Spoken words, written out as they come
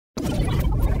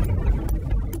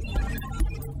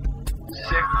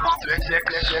Six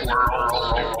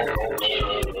Squirrel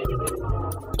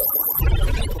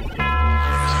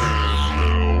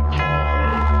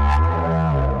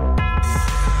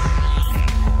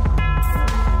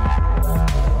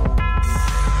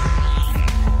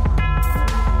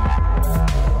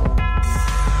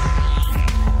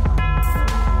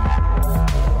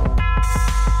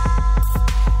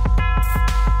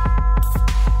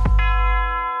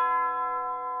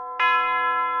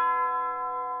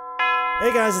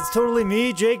Hey guys, it's totally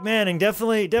me, Jake Manning.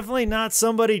 Definitely not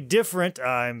somebody different.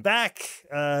 I'm back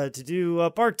to do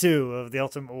part 2 of The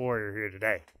Ultimate Warrior here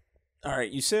today. All right,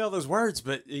 you say all those words,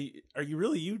 but are you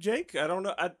really you, Jake? I don't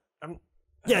know.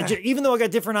 Even though I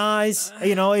got different eyes,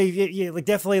 like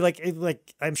definitely,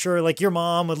 like I'm sure, like your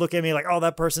mom would look at me like, oh,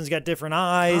 that person's got different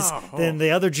eyes than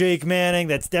the other Jake Manning.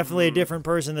 That's definitely a different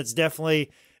person. That's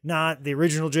definitely not the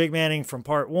original Jake Manning from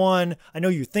part 1. I know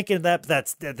you're thinking of that, but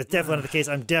that's definitely not the case.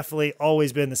 I'm definitely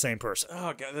always been the same person.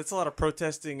 Oh god, that's a lot of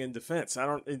protesting in defense. I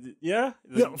don't. Yeah,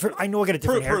 I know I got a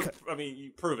different haircut. You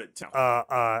prove it. Tell me.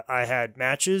 I had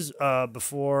matches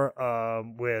before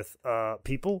with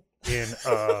people in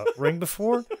ring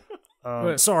before.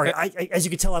 Sorry, I as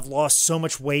you can tell, I've lost so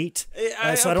much weight,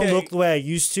 so I don't look the way I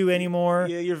used to anymore.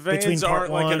 Yeah, your veins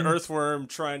aren't like an earthworm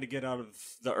trying to get out of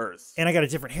the earth. And I got a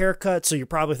different haircut, so you're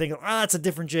probably thinking, that's a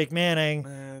different Jake Manning.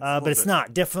 But it's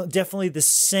not. Definitely the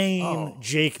same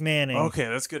Jake Manning. Okay,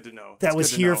 that's good to know. That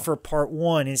was here for part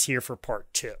 1 is here for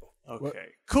part 2. Okay,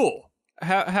 cool.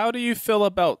 How do you feel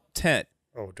about tent?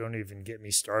 Oh, don't even get me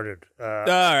started. All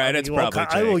right, it's probably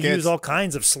Jake. I will use all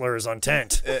kinds of slurs on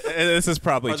tent. This is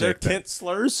probably Are Jake. there tent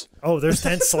slurs? Oh, there's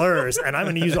tent slurs, and I'm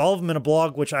going to use all of them in a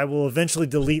blog, which I will eventually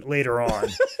delete later on.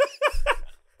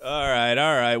 All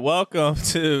right. Welcome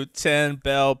to 10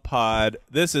 Bell Pod.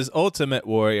 This is Ultimate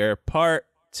Warrior Part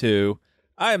 2.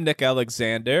 I am Nick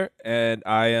Alexander, and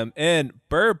I am in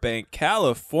Burbank,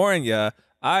 California.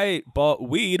 I bought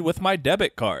weed with my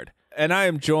debit card. And I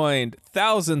am joined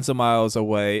thousands of miles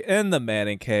away in the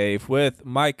Manning Cave with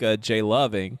Micah J.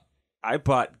 Loving. I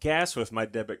bought gas with my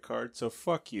debit card, so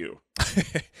fuck you.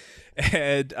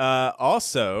 And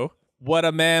also, what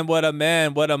a man, what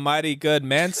a mighty good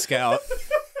man scout,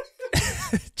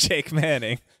 Jake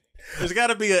Manning. There's got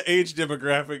to be an age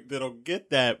demographic that'll get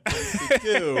that. But if they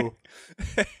do,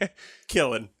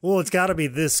 killing. Well, it's got to be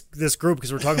this group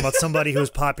because we're talking about somebody who was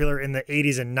popular in the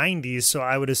 80s and 90s, so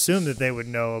I would assume that they would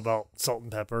know about Salt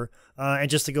and Pepper. And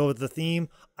just to go with the theme,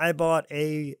 I bought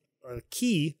a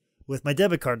key with my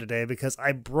debit card today because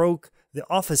I broke the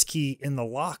office key in the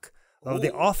lock of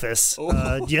the office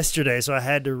yesterday, so I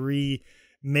had to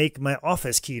remake my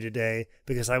office key today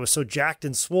because I was so jacked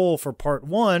and swole for part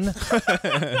 1.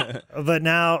 But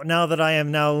now that I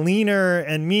am now leaner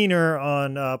and meaner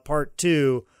on part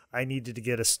 2, I needed to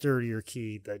get a sturdier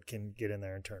key that can get in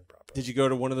there and turn properly. Did you go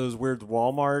to one of those weird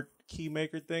Walmart key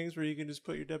maker things where you can just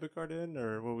put your debit card in,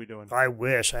 or what are we doing? I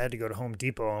wish. I had to go to Home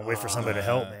Depot and wait for somebody to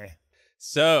help me.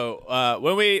 So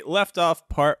when we left off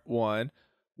part 1,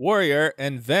 Warrior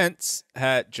and Vince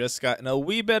had just gotten a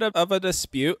wee bit of a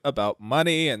dispute about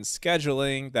money and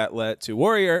scheduling that led to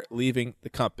Warrior leaving the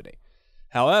company.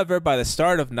 However, by the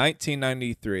start of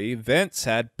 1993, Vince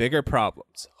had bigger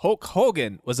problems. Hulk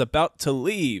Hogan was about to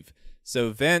leave,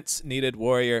 so Vince needed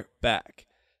Warrior back.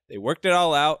 They worked it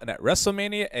all out, and at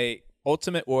WrestleMania 8,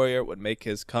 Ultimate Warrior would make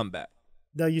his comeback.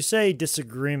 Now, you say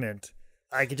disagreement.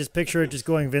 I could just picture it just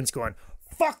Vince going,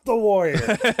 fuck the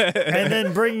Warrior. And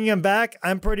then bringing him back,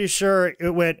 I'm pretty sure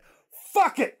it went,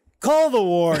 fuck it, call the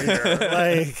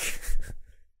Warrior.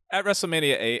 At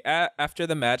WrestleMania 8, after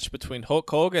the match between Hulk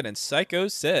Hogan and Psycho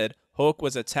Sid, Hulk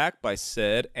was attacked by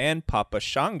Sid and Papa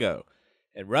Shango.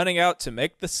 And running out to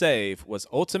make the save was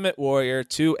Ultimate Warrior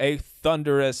to a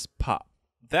thunderous pop.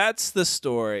 That's the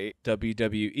story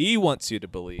WWE wants you to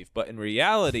believe. But in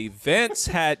reality, Vince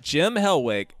had Jim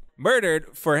Hellwig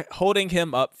murdered for holding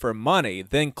him up for money,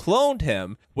 then cloned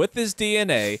him with his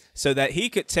DNA so that he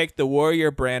could take the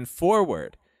Warrior brand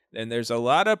forward. And there's a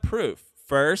lot of proof.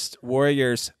 First,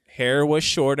 Warrior's hair was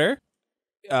shorter.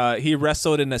 He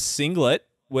wrestled in a singlet,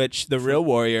 which the real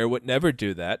Warrior would never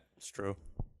do that. It's true.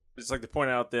 It's like to point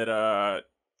out that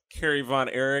Kerry Von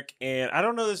Erich and, I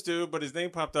don't know this dude, but his name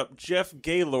popped up, Jeff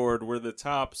Gaylord were the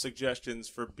top suggestions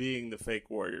for being the fake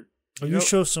Warrior. You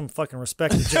show some fucking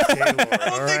respect to Jeff Gaylord. I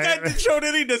don't think I showed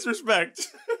any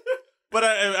disrespect. But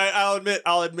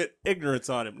I'll admit ignorance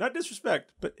on him. Not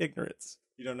disrespect, but ignorance.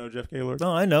 You don't know Jeff Gaylord?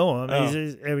 No, I know him. Oh.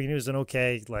 He was an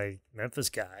okay, Memphis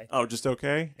guy. Oh, just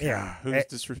okay? Yeah. Who's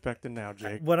disrespecting now,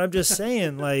 Jake? What I'm just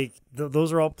saying,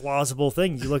 those are all plausible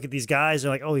things. You look at these guys,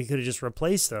 they're like, oh, he could have just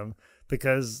replaced them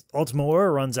because Ultimate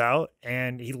Warrior runs out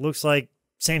and he looks like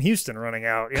Sam Houston running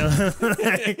out,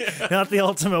 not the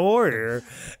Ultimate Warrior.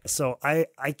 So I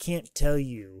can't tell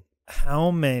you how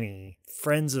many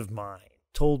friends of mine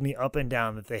told me up and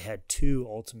down that they had 2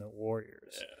 Ultimate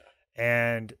Warriors,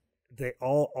 and they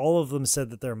all of them said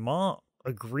that their mom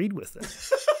agreed with it.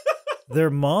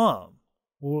 Their mom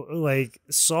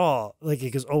saw,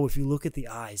 it goes, oh, if you look at the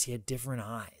eyes, he had different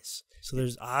eyes. So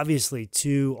there's obviously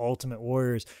 2 Ultimate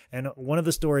Warriors. And one of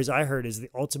the stories I heard is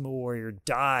the Ultimate Warrior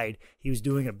died. He was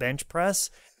doing a bench press,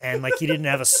 and he didn't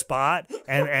have a spot,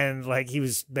 and he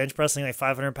was bench pressing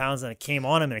 500 pounds, and it came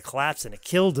on him and it collapsed and it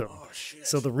killed him. Oh, shit.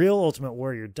 So the real Ultimate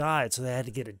Warrior died, so they had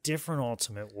to get a different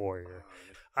Ultimate Warrior.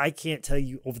 I can't tell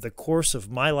you, over the course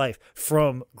of my life,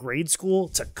 from grade school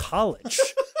to college,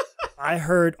 I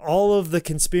heard all of the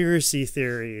conspiracy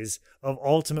theories of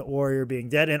Ultimate Warrior being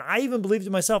dead. And I even believed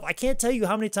it myself. I can't tell you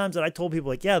how many times that I told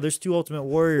people, yeah, there's 2 Ultimate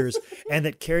Warriors, and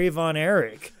that Kerry Von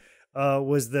Erich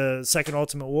was the second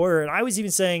Ultimate Warrior. And I was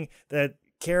even saying that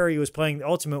Kerry was playing the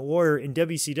Ultimate Warrior in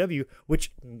WCW,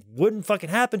 which wouldn't fucking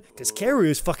happen because Kerry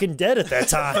was fucking dead at that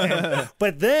time.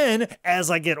 But then,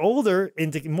 as I get older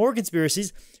into more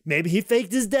conspiracies, maybe he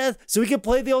faked his death so he could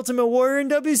play the Ultimate Warrior in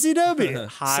WCW.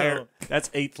 Higher. That's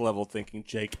 8th level thinking,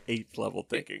 Jake. 8th level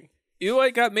thinking.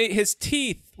 Eli got me. His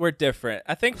teeth were different.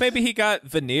 I think maybe he got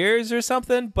veneers or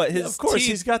something, but his of course, teeth...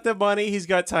 he's got the money. He's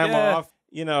got time off.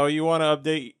 You want to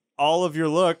update all of your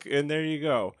look, and there you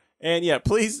go. And yeah,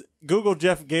 please Google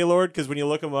Jeff Gaylord, because when you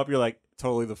look him up, you're like,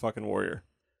 totally the fucking Warrior.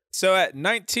 So at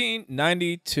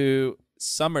 1992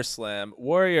 SummerSlam,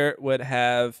 Warrior would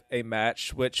have a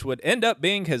match which would end up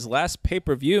being his last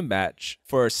pay-per-view match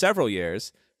for several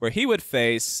years, where he would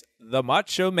face the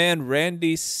Macho Man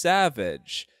Randy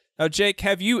Savage. Now, Jake,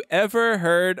 have you ever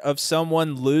heard of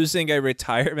someone losing a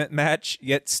retirement match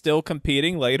yet still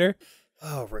competing later?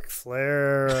 Oh, Ric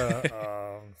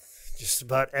Flair, just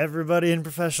about everybody in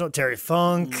professional. Terry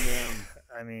Funk.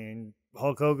 Yeah.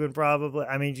 Hulk Hogan probably.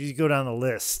 You go down the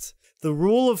list. The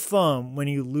rule of thumb when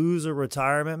you lose a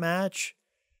retirement match,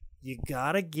 you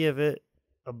got to give it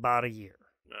about a year.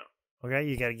 No. Okay?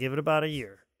 You got to give it about a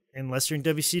year. Unless you're in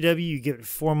WCW, you give it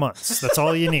 4 months. That's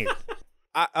all you need.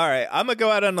 All right, I'm going to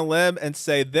go out on a limb and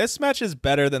say this match is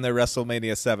better than the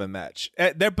WrestleMania 7 match.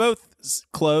 They're both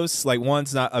close.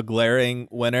 One's not a glaring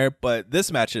winner, but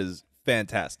this match is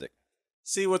fantastic.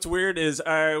 See, what's weird is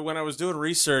when I was doing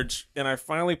research and I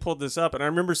finally pulled this up, and I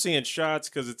remember seeing shots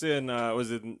because it's in,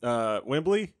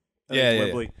 Wembley?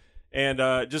 Wembley.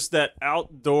 And just that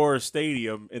outdoor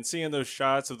stadium and seeing those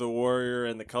shots of the Warrior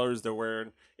and the colors they're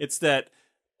wearing, it's that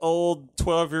old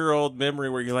 12-year-old memory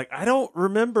where you're like, I don't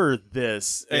remember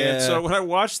this. Yeah. And so when I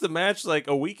watched the match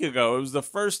a week ago, it was the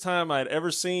first time I'd ever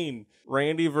seen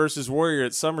Randy versus Warrior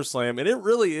at SummerSlam, and it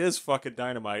really is fucking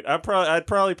dynamite. I'd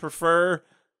probably prefer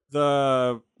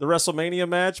the WrestleMania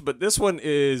match, but this one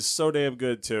is so damn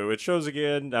good too. It shows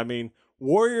again,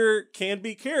 Warrior can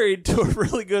be carried to a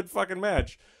really good fucking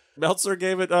match. Meltzer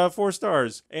gave it 4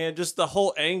 stars, and just the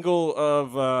whole angle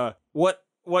of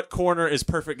what corner is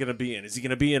Perfect going to be in? Is he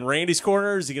going to be in Randy's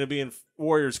corner? Is he going to be in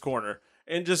Warrior's corner?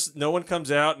 And just no one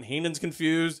comes out, and Heenan's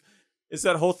confused. It's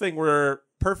that whole thing where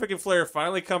Perfect and Flair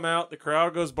finally come out, the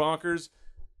crowd goes bonkers,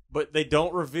 but they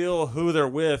don't reveal who they're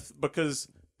with because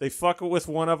they fuck with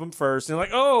one of them first. And they're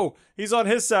like, oh, he's on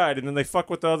his side. And then they fuck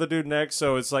with the other dude next.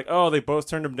 So it's like, oh, they both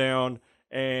turned him down,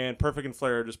 and Perfect and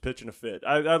Flair are just pitching a fit.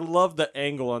 I love the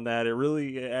angle on that. It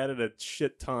really added a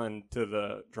shit ton to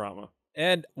the drama.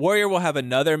 And Warrior will have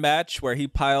another match where he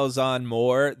piles on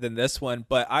more than this one,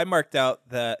 but I marked out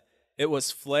that it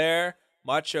was Flair,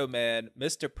 Macho Man,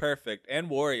 Mr. Perfect, and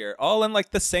Warrior all in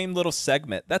the same little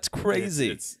segment. That's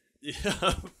crazy.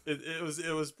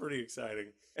 It was pretty exciting.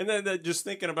 And then just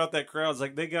thinking about that crowd,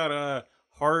 it's they got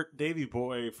Hart, Davey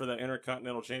Boy for that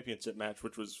Intercontinental Championship match,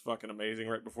 which was fucking amazing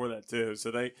right before that too.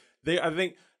 So I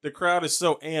think the crowd is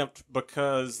so amped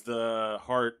because the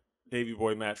Hart Davey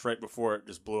Boy match right before it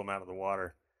just blew him out of the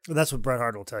water. Well, that's what Bret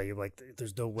Hart will tell you.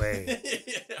 There's no way.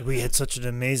 We had such an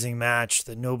amazing match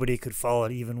that nobody could follow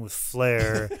it, even with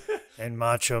Flair and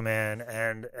Macho Man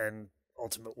and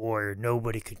Ultimate Warrior.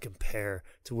 Nobody could compare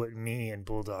to what me and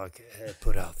Bulldog had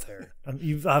put out there.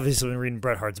 You've obviously been reading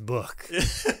Bret Hart's book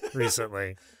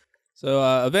recently.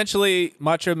 So eventually,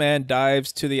 Macho Man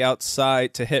dives to the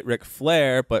outside to hit Ric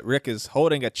Flair, but Ric is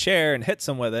holding a chair and hits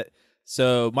him with it.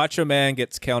 So Macho Man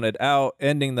gets counted out,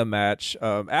 ending the match.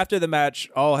 After the match,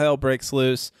 all hell breaks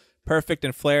loose. Perfect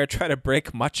and Flair try to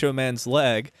break Macho Man's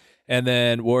leg, and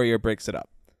then Warrior breaks it up.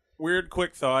 Weird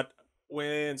quick thought.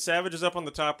 When Savage is up on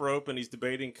the top rope and he's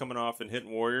debating coming off and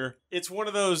hitting Warrior, it's one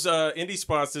of those indie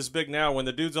spots this big now when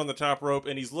the dude's on the top rope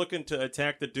and he's looking to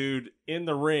attack the dude in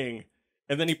the ring,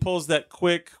 and then he pulls that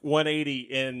quick 180,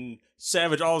 and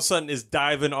Savage all of a sudden is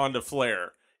diving onto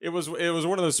Flair. It was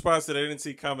one of those spots that I didn't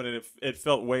see coming, and it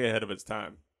felt way ahead of its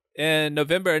time. In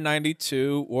November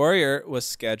 92, Warrior was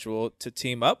scheduled to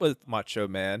team up with Macho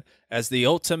Man as the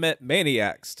Ultimate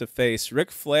Maniacs to face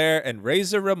Ric Flair and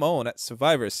Razor Ramon at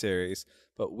Survivor Series.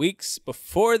 But weeks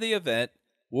before the event,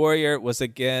 Warrior was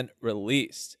again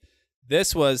released.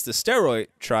 This was the steroid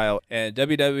trial, and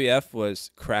WWF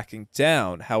was cracking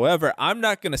down. However, I'm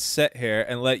not going to sit here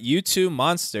and let you two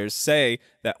monsters say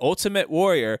that Ultimate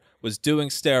Warrior was doing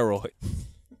steroids.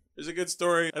 There's a good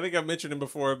story. I think I've mentioned him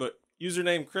before, but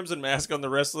username Crimson Mask on the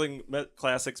Wrestling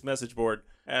Classics message board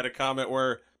had a comment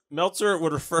where Meltzer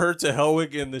would refer to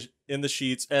Hellwig in the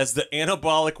sheets as the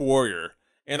Anabolic Warrior.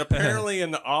 And apparently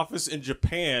in the office in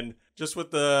Japan, just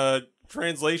with the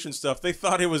translation stuff, they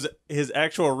thought it was his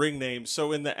actual ring name.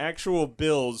 So in the actual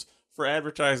bills for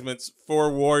advertisements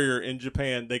for Warrior in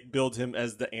Japan, they billed him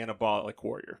as the Anabolic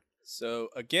Warrior. So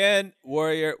again,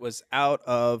 Warrior was out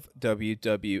of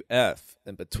WWF.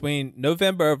 And between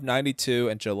November of 92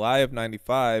 and July of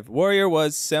 95, Warrior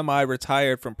was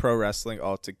semi-retired from pro wrestling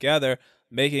altogether,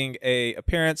 making an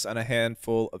appearance on a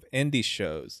handful of indie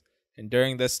shows. And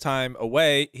during this time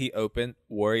away, he opened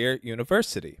Warrior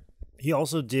University. He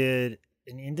also did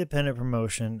an independent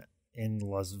promotion in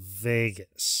Las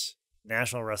Vegas,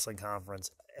 National Wrestling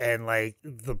Conference. And like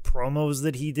the promos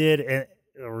that he did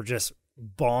were just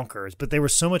bonkers, but there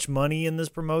was so much money in this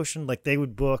promotion. Like they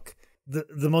would book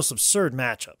the most absurd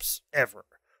matchups ever.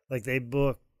 Like they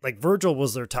booked, like Virgil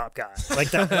was their top guy. Like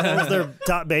that was their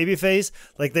top babyface.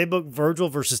 Like they booked Virgil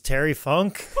versus Terry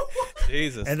Funk.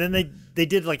 Jesus. And then they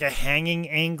did like a hanging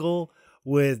angle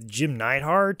with Jim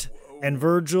Neidhart and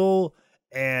Virgil,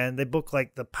 and they booked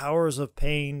like the Powers of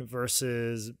Pain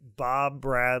versus Bob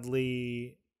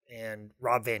Bradley and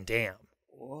Rob Van Dam.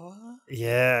 What?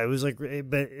 Yeah, it was like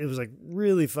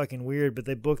really fucking weird. But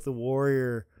they booked the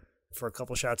Warrior for a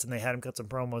couple shots, and they had him cut some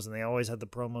promos, and they always had the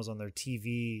promos on their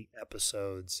TV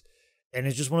episodes. And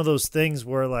it's just one of those things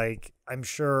where, like, I'm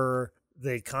sure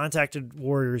they contacted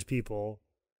Warrior's people.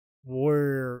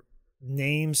 Warrior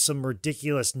named some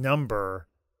ridiculous number,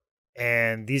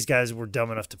 and these guys were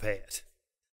dumb enough to pay it.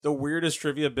 The weirdest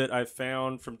trivia bit I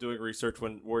found from doing research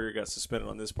when Warrior got suspended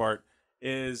on this part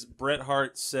is Bret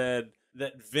Hart said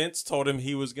that Vince told him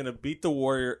he was going to beat the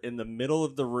Warrior in the middle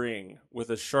of the ring with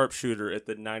a sharpshooter at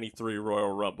the 93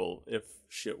 Royal Rumble if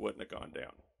shit wouldn't have gone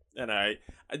down. And I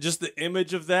just the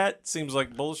image of that seems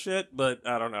like bullshit, but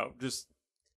I don't know. Just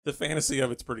the fantasy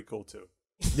of it's pretty cool too.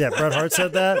 Yeah, Bret Hart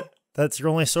said that. That's your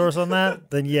only source on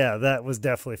that? Then yeah, that was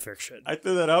definitely fiction. I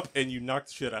threw that up and you knocked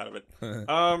the shit out of it.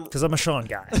 Because I'm a Sean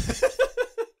guy.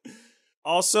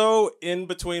 Also, in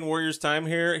between Warrior's time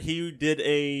here,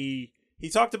 he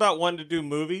talked about wanting to do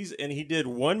movies, and he did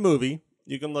one movie.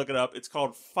 You can look it up. It's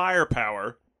called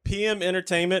Firepower. PM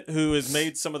Entertainment, who has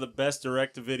made some of the best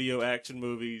direct-to-video action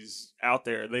movies out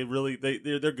there.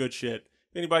 They're good shit.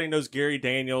 If anybody knows Gary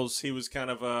Daniels, he was kind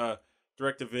of a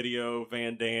direct-to-video,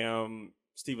 Van Damme,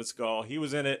 Steven Seagal. He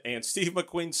was in it, and Steve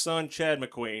McQueen's son, Chad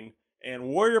McQueen. And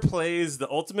Warrior plays the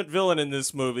ultimate villain in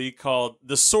this movie called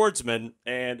The Swordsman,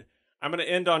 and I'm going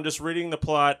to end on just reading the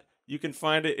plot. You can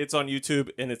find it. It's on YouTube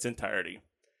in its entirety.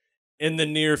 In the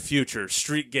near future,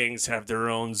 street gangs have their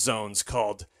own zones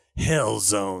called Hell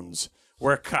Zones,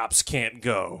 where cops can't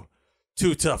go.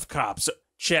 Two tough cops,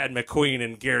 Chad McQueen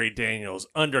and Gary Daniels,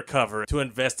 undercover to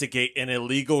investigate an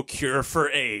illegal cure for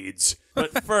AIDS.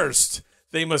 But first,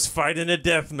 they must fight in a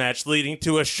death match leading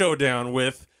to a showdown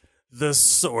with the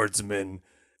Swordsman.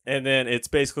 And then it's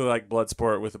basically like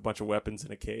Bloodsport with a bunch of weapons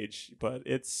in a cage. But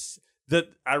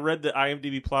I read the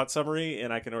IMDb plot summary,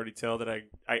 and I can already tell that I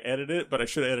edited it, but I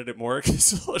should have edited it more because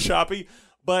it's a little choppy.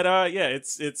 But yeah,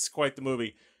 it's quite the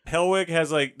movie. Hellwig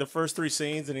has like the first 3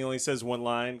 scenes, and he only says one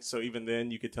line. So even then,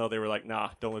 you could tell they were like,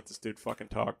 "Nah, don't let this dude fucking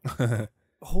talk."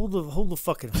 Hold the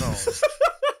fucking phone.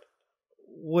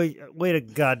 Wait a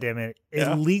goddamn minute!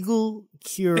 Yeah. Illegal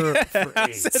cure for I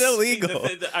AIDS. said illegal.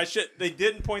 They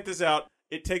didn't point this out.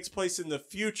 It takes place in the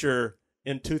future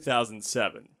in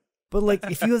 2007. But like,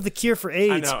 if you have the cure for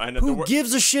AIDS, I know. who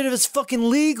gives a shit if it's fucking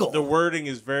legal? The wording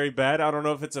is very bad. I don't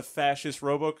know if it's a fascist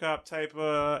RoboCop type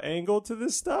angle to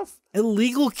this stuff.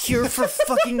 Illegal cure for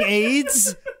fucking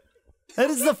AIDS? That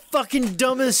is the fucking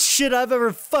dumbest shit I've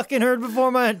ever fucking heard before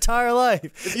in my entire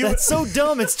life. That's so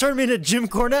dumb, it's turned me into Jim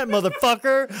Cornette,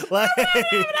 motherfucker. Like,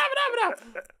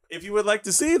 if you would like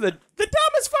to see the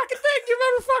dumbest fucking thing you've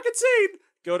ever fucking seen,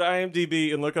 go to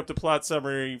IMDb and look up the plot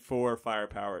summary for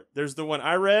Firepower. There's the one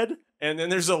I read, and then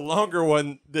there's a longer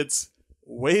one that's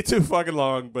way too fucking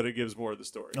long, but it gives more of the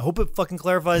story. I hope it fucking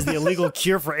clarifies the illegal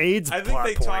cure for AIDS. I think plot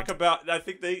they point. talk about.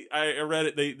 I read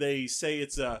it. They say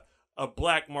it's a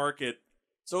black market.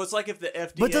 So it's like if the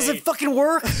FDA. But does it fucking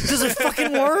work? Does it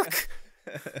fucking work?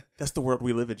 That's the world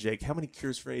we live in, Jake. How many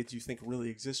cures for AIDS do you think really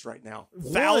exist right now?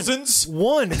 Thousands?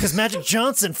 One, because Magic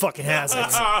Johnson fucking has it.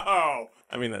 Oh,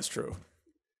 I mean, that's true.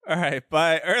 All right,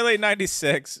 by early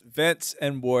 96, Vince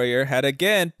and Warrior had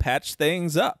again patched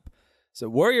things up. So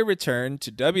Warrior returned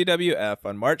to WWF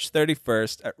on March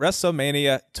 31st at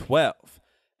WrestleMania 12.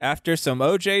 After some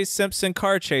O.J. Simpson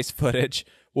car chase footage,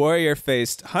 Warrior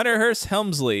faced Hunter Hearst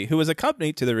Helmsley, who was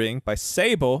accompanied to the ring by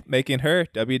Sable, making her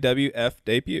WWF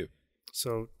debut.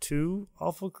 So 2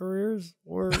 awful careers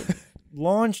were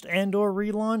launched and or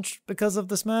relaunched because of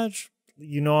this match.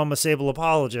 You know I'm a Sable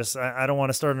apologist. I don't want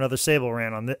to start another Sable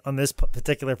rant on this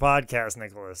particular podcast,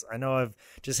 Nicholas. I know I've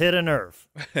just hit a nerve.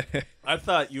 I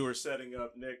thought you were setting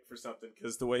up Nick for something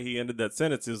because the way he ended that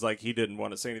sentence is like he didn't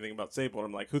want to say anything about Sable. And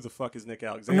I'm like, who the fuck is Nick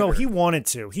Alexander? No, he wanted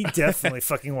to. He definitely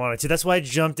fucking wanted to. That's why I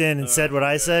jumped in and said what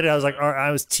I said. I was like,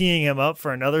 I was teeing him up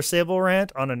for another Sable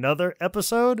rant on another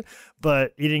episode,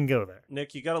 but he didn't go there.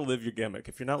 Nick, you got to live your gimmick.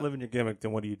 If you're not living your gimmick,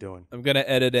 then what are you doing? I'm going to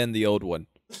edit in the old one.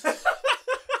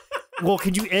 Well,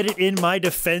 can you edit in my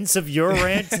defense of your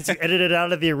rant since you edited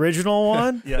out of the original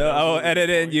one? Yeah, No, I'll edit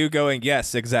in you going,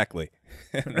 yes, exactly.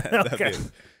 Okay.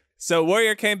 So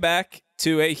Warrior came back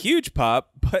to a huge pop,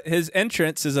 but his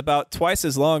entrance is about twice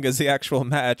as long as the actual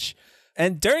match.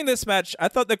 And during this match, I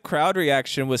thought the crowd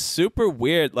reaction was super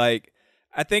weird. Like,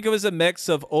 I think it was a mix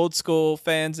of old school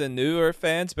fans and newer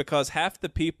fans because half the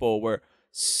people were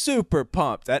super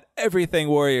pumped at everything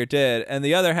Warrior did, and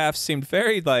the other half seemed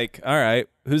very like, all right,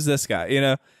 who's this guy? You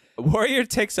know, Warrior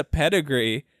takes a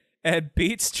pedigree and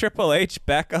beats Triple H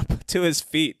back up to his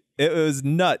feet. It was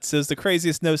nuts. It was the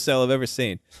craziest no-sell I've ever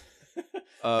seen.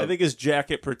 I think his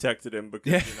jacket protected him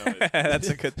because you know. That's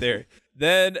a good theory.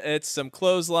 Then it's some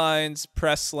clotheslines,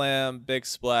 press slam, big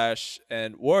splash,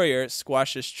 and Warrior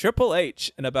squashes Triple H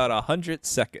in about 100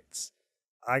 seconds.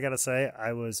 I gotta say,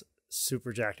 I was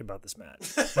super jacked about this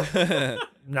match.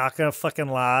 Not gonna fucking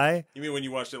lie. You mean when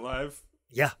you watched it live?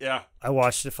 Yeah, Yeah. I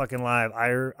watched it fucking live. I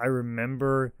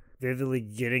remember vividly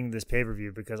getting this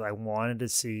pay-per-view because I wanted to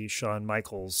see Shawn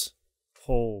Michaels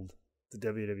hold the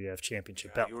WWF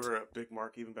Championship belt. You were a big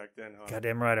mark even back then, huh?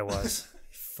 Goddamn right I was.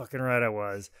 Fucking right I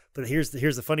was. But here's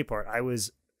the funny part. I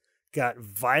got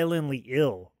violently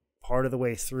ill part of the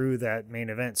way through that main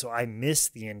event, so I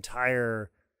missed the entire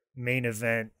main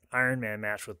event Iron Man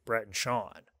match with Brett and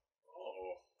Shawn.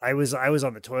 I was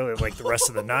on the toilet like the rest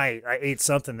of the night. I ate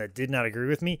something that did not agree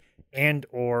with me, and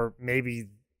or maybe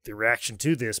the reaction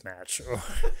to this match,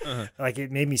 like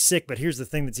it made me sick. But here's the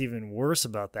thing that's even worse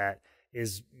about that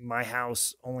is my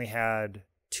house only had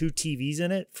 2 TVs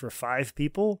in it for 5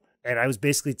 people, and I was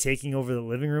basically taking over the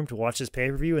living room to watch this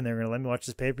pay-per-view, and they were going to let me watch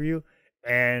this pay-per-view,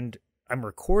 and I'm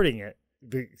recording it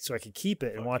so I could keep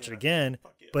it and watch it again.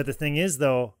 But the thing is,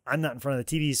 though, I'm not in front of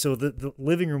the TV, so the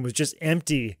living room was just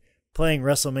empty playing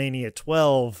WrestleMania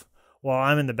 12 while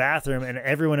I'm in the bathroom, and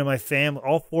everyone in my family,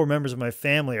 all 4 members of my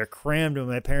family, are crammed in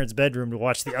my parents' bedroom to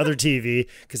watch the other TV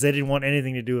because they didn't want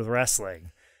anything to do with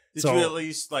wrestling. Did you at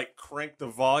least like crank the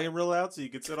volume real loud so you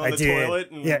could sit on the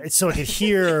toilet? And... Yeah, so I could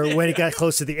hear when it got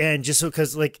close to the end, just so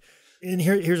because like, and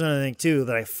here's another thing too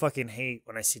that I fucking hate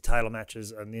when I see title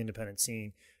matches on the independent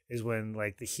scene is when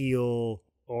like the heel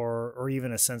or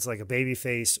even a sense like a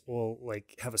babyface will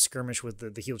like have a skirmish with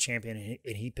the heel champion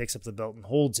and he picks up the belt and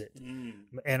holds it.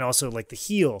 And also like the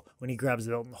heel when he grabs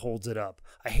the belt and holds it up.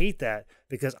 I hate that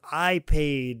because I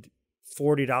paid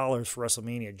 $40 for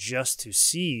WrestleMania just to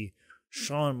see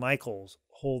Shawn Michaels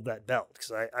hold that belt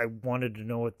because I wanted to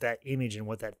know what that image and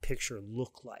what that picture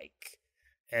looked like.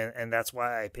 And that's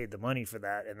why I paid the money for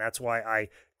that. And that's why I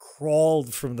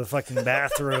crawled from the fucking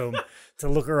bathroom to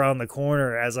look around the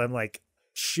corner as I'm like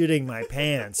shitting my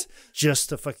pants just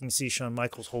to fucking see Shawn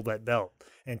Michaels hold that belt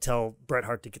and tell Bret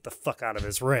Hart to get the fuck out of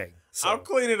his ring. So, I'll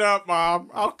clean it up, Mom.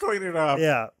 I'll clean it up.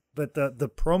 yeah. But the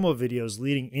promo videos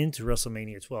leading into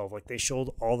WrestleMania 12, like they showed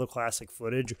all the classic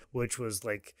footage, which was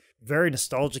like very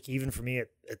nostalgic even for me at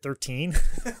 13.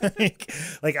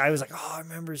 like I was like, oh, I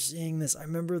remember seeing this. I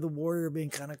remember the Warrior being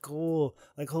kind of cool.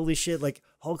 Like, holy shit, like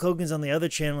Hulk Hogan's on the other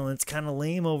channel and it's kind of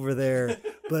lame over there.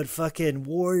 But fucking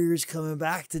Warrior's coming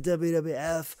back to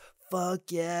WWF. Fuck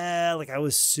yeah. Like I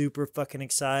was super fucking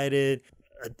excited.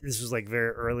 This was like very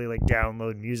early, like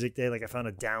download music day. Like I found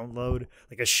a download,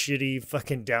 like a shitty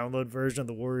fucking download version of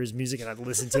the Warriors music, and I'd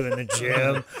listen to it in the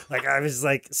gym. Like I was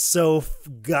like so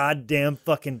goddamn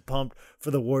fucking pumped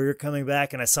for the Warrior coming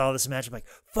back, and I saw this match. I'm like,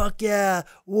 fuck yeah,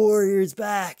 Warriors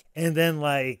back! And then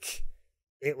like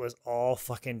it was all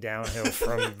fucking downhill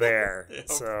from there. Yep.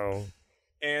 So,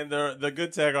 And the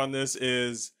good tag on this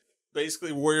is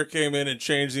basically Warrior came in and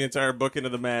changed the entire booking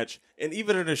of the match. And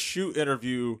even in a shoot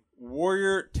interview,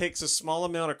 Warrior takes a small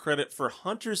amount of credit for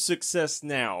Hunter's success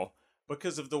now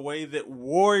because of the way that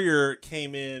Warrior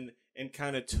came in and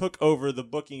kind of took over the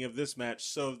booking of this match.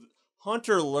 So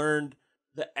Hunter learned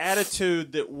the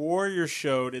attitude that Warrior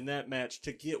showed in that match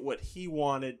to get what he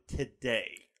wanted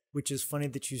today. which is funny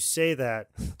that you say that.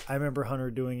 I remember Hunter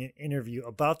doing an interview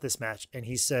about this match, and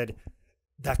he said,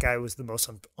 that guy was the most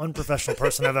unprofessional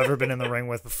person I've ever been in the ring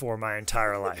with before my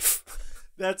entire life.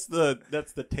 That's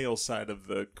the tail side of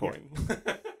the coin.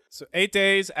 Yeah. So 8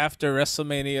 days after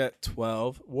WrestleMania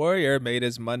 12, Warrior made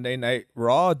his Monday Night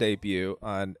Raw debut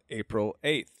on April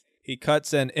 8th. He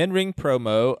cuts an in-ring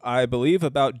promo, I believe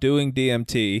about doing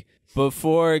DMT,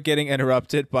 before getting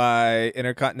interrupted by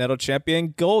Intercontinental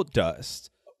Champion Goldust.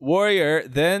 Warrior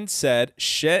then said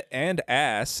shit and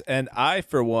ass, and I,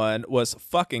 for one, was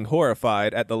fucking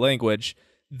horrified at the language.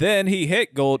 Then he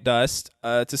hit Goldust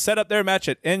to set up their match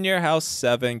at In Your House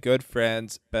 7, Good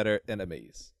Friends, Better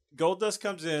Enemies. Goldust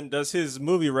comes in, does his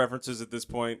movie references at this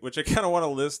point, which I kind of want to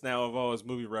list now of all his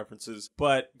movie references.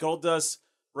 But Goldust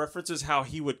references how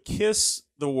he would kiss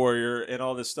the Warrior and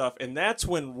all this stuff. And that's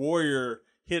when Warrior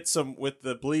hits him with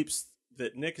the bleeps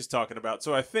that Nick is talking about.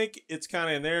 So I think it's kind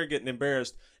of in there getting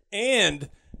embarrassed. And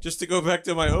just to go back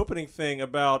to my opening thing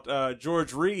about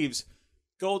George Reeves,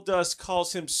 Goldust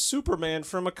calls him Superman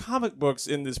from a comic books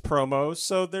in this promo.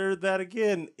 So there, that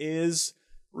again is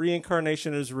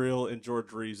reincarnation is real, and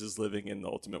George Reeves is living in the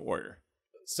Ultimate Warrior.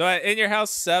 So at In Your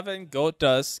House 7,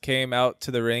 Goldust came out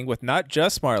to the ring with not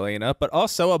just Marlena, but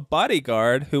also a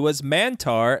bodyguard who was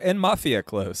Mantar in Mafia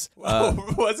clothes.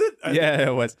 Was it? Yeah,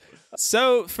 it was.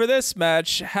 So for this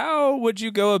match, how would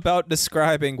you go about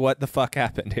describing what the fuck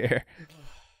happened here?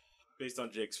 Based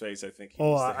on Jake's face, I think.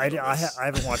 I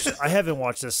haven't watched it. I haven't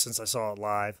watched this since I saw it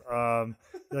live.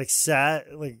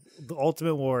 The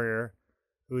Ultimate Warrior,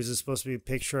 who is supposed to be a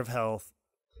picture of health,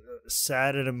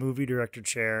 sat in a movie director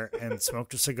chair and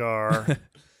smoked a cigar.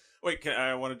 Wait,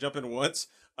 I want to jump in once.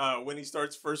 When he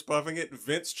starts first puffing it,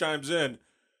 Vince chimes in.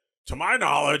 To my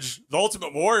knowledge, the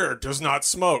Ultimate Warrior does not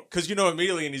smoke. Because,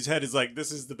 immediately in his head, he's like,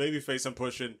 this is the babyface I'm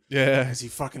pushing. Yeah. Is he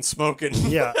fucking smoking?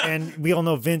 Yeah, and we all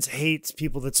know Vince hates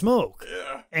people that smoke.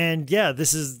 Yeah. And yeah,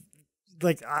 this is,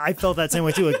 I felt that same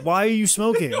way too. Like, why are you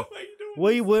smoking?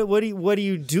 What are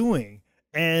you doing?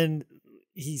 And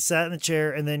he sat in the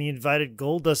chair, and then he invited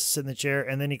Goldust to sit in the chair,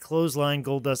 and then he clotheslined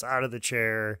Goldust out of the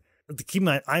chair. Keep in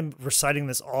mind, I'm reciting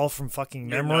this all from fucking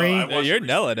memory. You're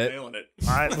nailing it.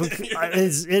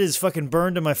 It is fucking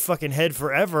burned in my fucking head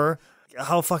forever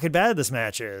how fucking bad this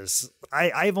match is.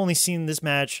 I've only seen this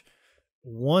match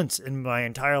once in my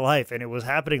entire life, and it was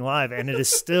happening live, and it is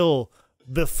still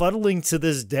befuddling to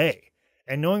this day.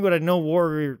 And knowing what I know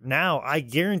Warrior now, I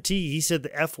guarantee he said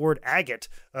the F word agate,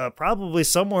 probably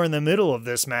somewhere in the middle of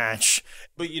this match.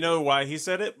 But you know why he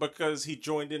said it? Because he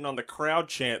joined in on the crowd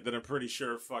chant that I'm pretty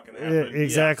sure fucking happened.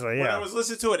 Exactly, yeah. When I was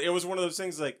listening to it, it was one of those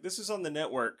things like, this is on the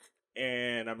network,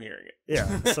 and I'm hearing it.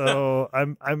 Yeah, so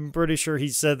I'm pretty sure he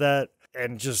said that,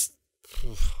 and just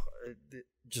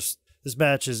this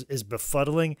match is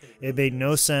befuddling. It made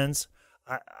no sense.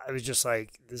 I was just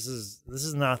like, this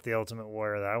is not the Ultimate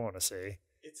Warrior that I want to see.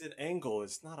 It's an angle.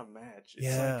 It's not a match.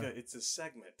 It's it's a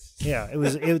segment. Yeah,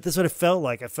 that's what it felt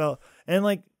like.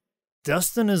 And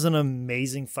Dustin is an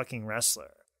amazing fucking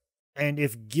wrestler. And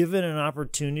if given an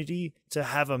opportunity to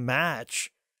have a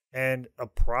match and a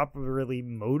properly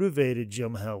motivated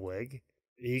Jim Hellwig,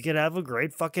 he could have a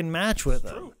great fucking match with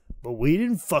him. But we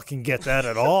didn't fucking get that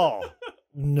at all.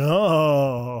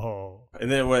 No.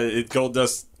 And then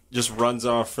Goldust just runs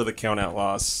off for the count-out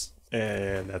loss,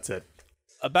 and that's it.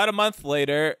 About a month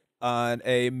later, on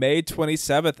a May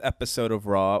 27th episode of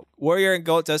Raw, Warrior and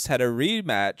Goldust had a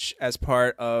rematch as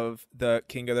part of the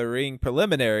King of the Ring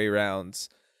preliminary rounds.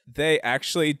 They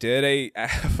actually did a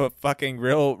fucking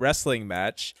real wrestling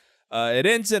match. It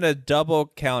ends in a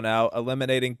double count-out,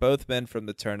 eliminating both men from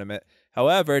the tournament.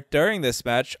 However, during this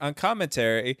match, on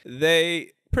commentary,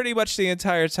 they pretty much the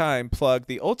entire time plugged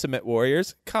the Ultimate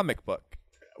Warrior's comic book.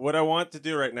 What I want to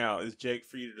do right now is, Jake,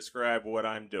 for you to describe what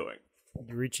I'm doing.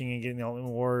 You're reaching and getting the Ultimate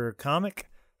Warrior comic,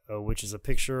 which is a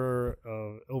picture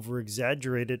of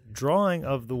over-exaggerated drawing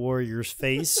of the Warrior's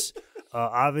face.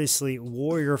 Obviously,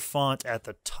 Warrior font at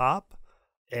the top.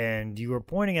 And you are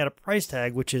pointing at a price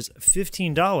tag, which is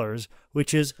 $15,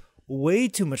 which is way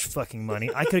too much fucking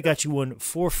money. I could have got you one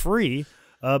for free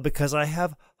because I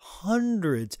have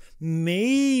hundreds,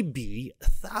 maybe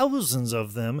thousands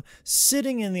of them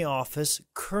sitting in the office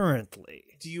currently.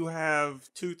 Do you have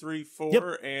 2, 3, 4, Yep.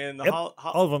 and the Yep. all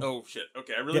All of them. Oh shit!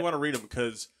 Okay, I really Yep. want to read them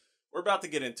because we're about to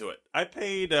get into it. I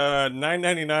paid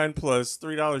 $9.99 plus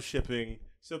 $3 shipping,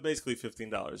 so basically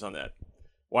 $15 on that.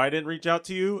 Why I didn't reach out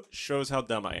to you shows how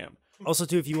dumb I am. Also,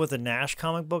 too, if you want the Nash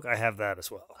comic book, I have that as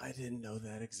well. I didn't know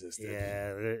that existed.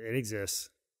 Yeah, it exists.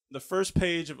 The first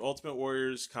page of Ultimate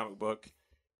Warrior's comic book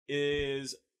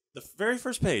is the very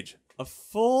first page, a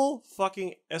full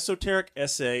fucking esoteric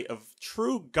essay of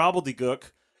true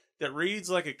gobbledygook that reads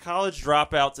like a college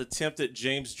dropout's attempt at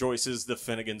James Joyce's The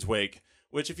Finnegan's Wake,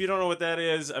 which, if you don't know what that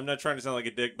is, I'm not trying to sound like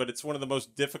a dick, but it's one of the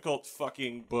most difficult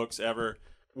fucking books ever.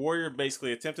 Warrior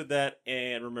basically attempted that,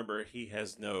 and remember, he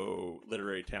has no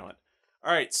literary talent.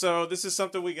 All right, so this is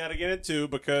something we got to get into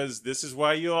because this is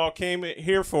why you all came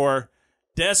here for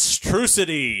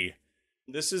Destrucity.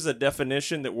 This is a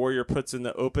definition that Warrior puts in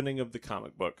the opening of the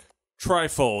comic book.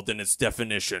 Trifold in its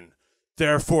definition,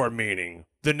 therefore meaning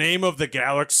the name of the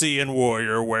galaxy and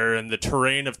warrior wherein the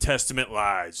terrain of testament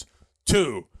lies.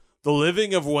 2. The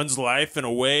living of one's life in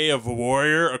a way of a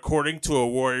warrior according to a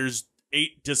warrior's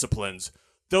 8 disciplines.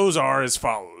 Those are as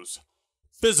follows.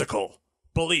 Physical,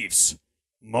 beliefs,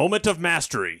 moment of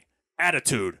mastery,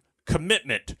 attitude,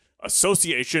 commitment,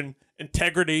 association,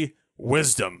 integrity,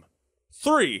 wisdom.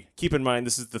 3, keep in mind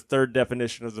this is the third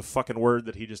definition of the fucking word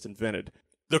that he just invented.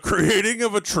 The creating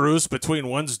of a truce between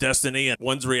one's destiny and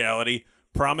one's reality,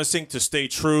 promising to stay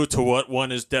true to what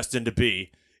one is destined to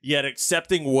be, yet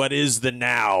accepting what is the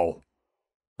now.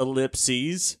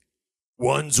 Ellipses,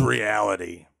 one's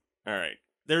reality. All right.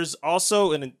 There's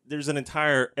also an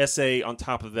entire essay on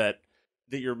top of that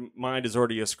your mind is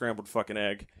already a scrambled fucking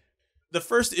egg. The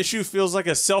first issue feels like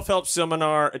a self-help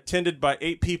seminar attended by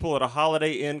 8 people at a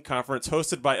Holiday Inn conference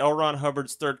hosted by L. Ron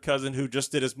Hubbard's third cousin who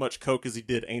just did as much coke as he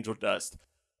did angel dust.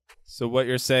 So what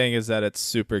you're saying is that it's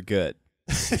super good.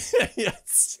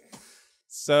 Yes.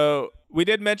 So we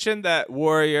did mention that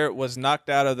Warrior was knocked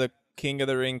out of the King of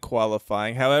the Ring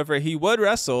qualifying. However, he would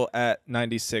wrestle at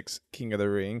 96 King of the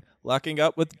Ring, locking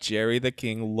up with Jerry the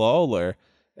King Lawler.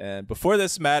 And before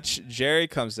this match, Jerry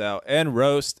comes out and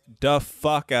roasts the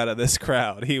fuck out of this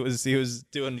crowd. He was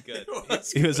doing good.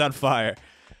 He was on fire.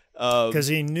 Because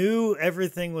he knew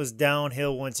everything was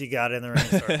downhill once he got in there and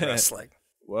started wrestling.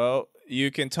 Well, you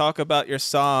can talk about your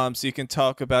Psalms. You can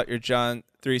talk about your John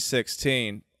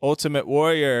 3:16. Ultimate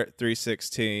Warrior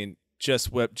 3:16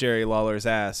 just whipped Jerry Lawler's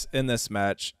ass in this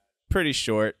match. Pretty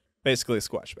short, basically a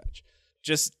squash match.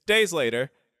 Just days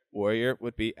later, Warrior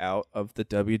would be out of the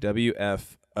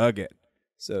WWF again.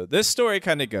 So this story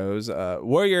kind of goes,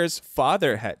 Warrior's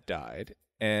father had died,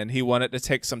 and he wanted to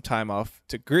take some time off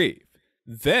to grieve.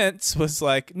 Vince was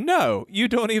like, no, you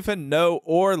don't even know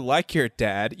or like your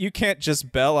dad. You can't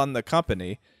just bail on the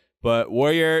company. But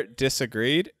Warrior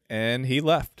disagreed, and he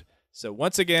left. So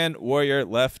once again, Warrior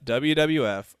left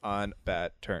WWF on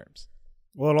bad terms.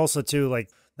 Well, and also, too, like,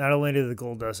 not only did the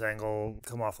Goldust angle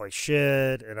come off like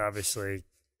shit, and obviously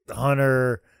the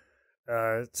Hunter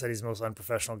said he's the most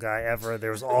unprofessional guy ever,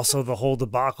 there was also the whole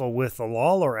debacle with the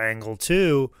Lawler angle,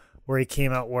 too, where he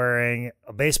came out wearing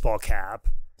a baseball cap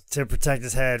to protect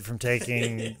his head from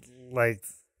taking, like,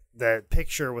 that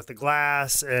picture with the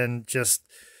glass, and just,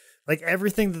 like,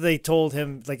 everything that they told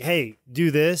him, like, hey,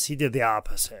 do this, he did the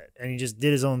opposite, and he just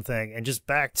did his own thing, and just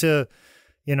back to,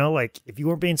 you know, like, if you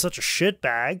weren't being such a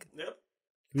shitbag, Yep.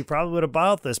 we probably would have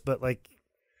bought this, but, like,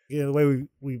 you know, the way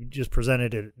we just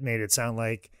presented it made it sound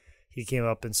like he came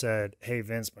up and said, hey,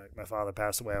 Vince, my father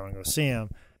passed away, I want to go see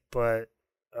him, but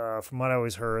from what I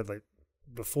always heard, like,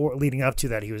 before leading up to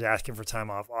that, he was asking for time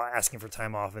off,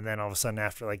 and then all of a sudden,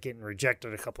 after like getting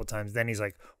rejected a couple of times, then he's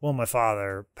like, well, my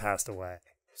father passed away.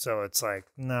 So it's like,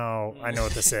 no, I know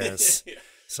what this is. Yeah.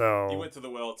 So He went to the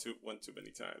well one too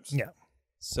many times. yeah.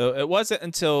 So it wasn't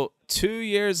until 2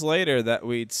 years later that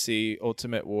we'd see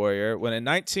Ultimate Warrior, when in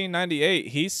 1998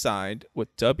 he signed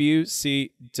with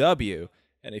WCW.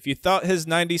 And if you thought his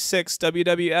 96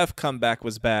 WWF comeback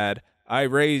was bad, I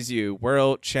Raise You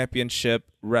World Championship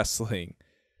Wrestling.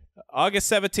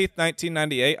 August 17th,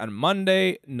 1998, on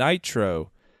Monday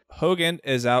Nitro, Hogan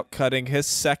is out cutting his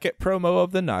second promo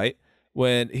of the night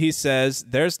when he says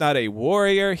there's not a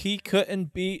warrior he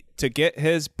couldn't beat to get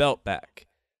his belt back.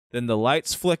 Then the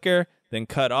lights flicker, then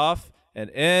cut off, and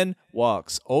in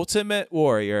walks Ultimate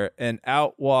Warrior, and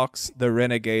out walks the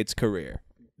Renegade's career.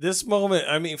 This moment,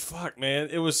 I mean, fuck, man.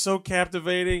 It was so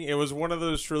captivating. It was one of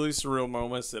those truly surreal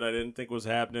moments that I didn't think was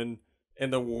happening.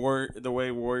 And the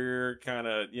way Warrior kind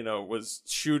of, you know, was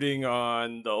shooting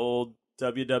on the old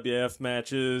WWF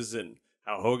matches and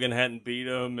how Hogan hadn't beat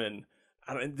him. And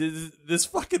This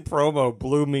fucking promo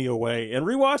blew me away. And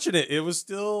rewatching it,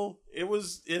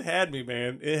 it had me,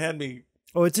 man. It had me.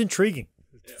 Oh, it's intriguing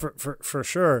for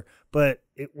sure, but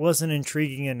it wasn't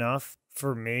intriguing enough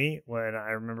for me when I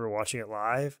remember watching it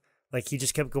live. Like, he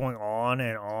just kept going on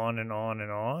and on and on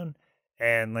and on,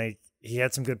 and like, he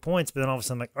had some good points, but then all of a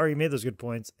sudden, like, oh, you made those good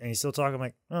points, and he's still talking. I'm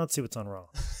like, oh, let's see what's on Raw.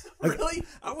 Like, Really?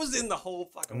 I was in the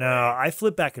whole fucking no, way. I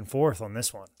flipped back and forth on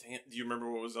this one. Damn, do you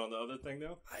remember what was on the other thing,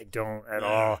 though? I don't at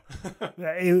all.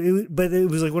 But it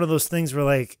was like one of those things where,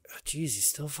 like, oh, geez, he's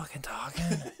still fucking talking.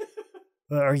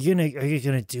 Are you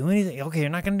gonna do anything? Okay, you're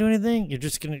not gonna do anything. You're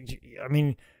just gonna. I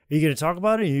mean, are you gonna talk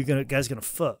about it? Or are you guys gonna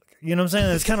fuck? You know what I'm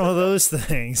saying? It's kind of one of those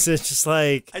things. It's just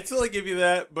like, I totally give you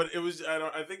that, but it was.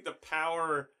 I think the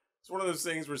power. It's one of those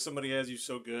things where somebody has you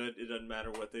so good, it doesn't matter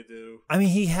what they do. I mean,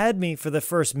 he had me for the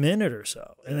first minute or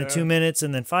so, and then 2 minutes,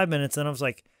 and then 5 minutes, and I was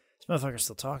like, this motherfucker's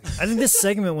still talking. I think this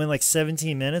segment went like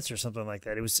 17 minutes or something like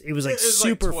that. It was like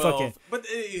super like 12, fucking. But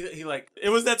he like, it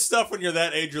was that stuff when you're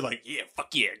that age, you're like, yeah, fuck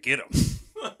yeah, get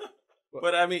him.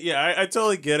 But I mean, yeah, I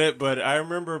totally get it. But I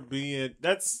remember being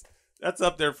that's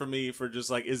up there for me for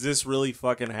just like, is this really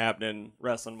fucking happening?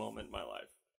 Wrestling moment in my life.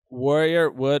 Warrior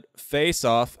would face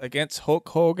off against Hulk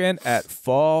Hogan at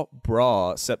Fall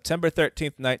Brawl, September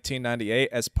 13th, 1998,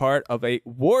 as part of a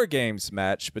War Games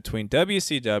match between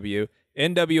WCW,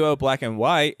 NWO Black and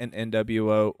White, and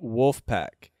NWO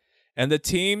Wolfpack. And the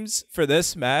teams for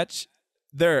this match,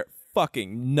 they're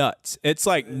fucking nuts. It's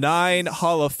like 9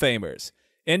 Hall of Famers.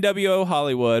 NWO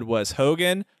Hollywood was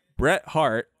Hogan, Bret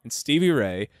Hart, and Stevie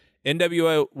Ray.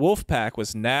 NWO Wolfpack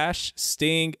was Nash,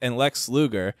 Sting, and Lex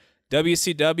Luger.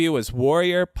 WCW was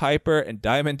Warrior, Piper, and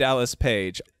Diamond Dallas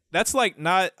Page. That's like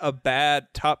not a bad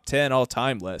top 10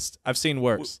 all-time list. I've seen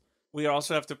worse. We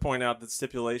also have to point out that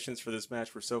stipulations for this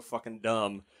match were so fucking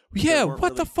dumb. Yeah,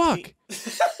 what the fuck?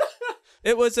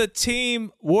 It was a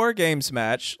team War Games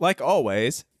match, like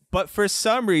always, but for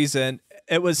some reason,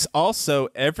 it was also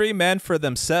every man for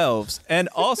themselves, and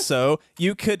also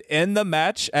you could end the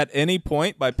match at any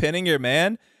point by pinning your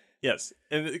man. Yes,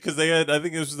 and because they had, I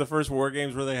think this was the first War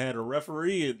Games where they had a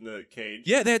referee in the cage.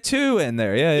 Yeah, they had 2 in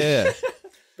there. Yeah.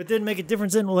 But didn't make a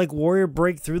difference in like Warrior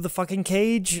break through the fucking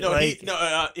cage. No, like,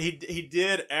 he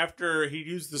did after he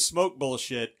used the smoke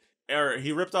bullshit. Or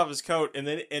he ripped off his coat and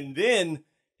then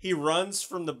he runs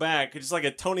from the back. It's like a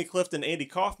Tony Clifton, Andy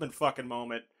Kaufman fucking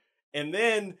moment. And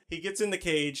then he gets in the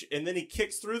cage and then he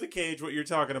kicks through the cage, what you're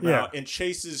talking about, and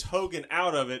chases Hogan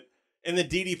out of it. And then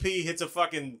DDP hits a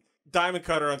fucking diamond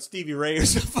cutter on Stevie Ray or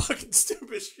some fucking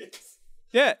stupid shit.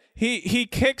 Yeah, he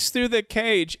kicks through the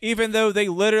cage, even though they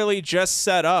literally just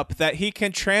set up that he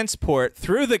can transport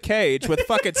through the cage with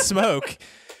fucking smoke.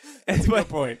 That's a good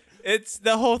point. It's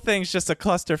the whole thing's just a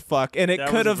clusterfuck, and it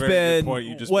could have been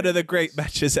one of the great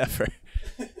matches ever.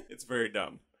 It's very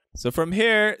dumb. So from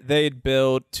here, they'd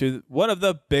build to one of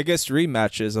the biggest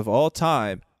rematches of all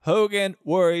time, Hogan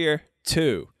Warrior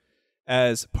 2.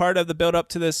 As part of the build-up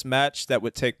to this match that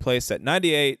would take place at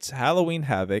 98's Halloween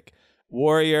Havoc,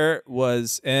 Warrior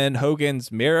was in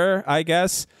Hogan's mirror, I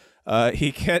guess.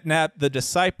 He kidnapped the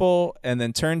Disciple and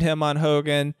then turned him on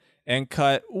Hogan and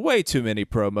cut way too many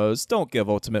promos. Don't give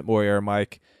Ultimate Warrior a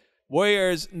mic.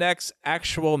 Warrior's next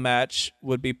actual match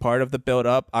would be part of the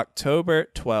build-up October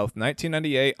 12th,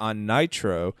 1998 on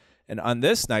Nitro. And on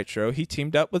this Nitro, he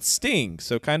teamed up with Sting,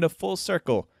 so kind of full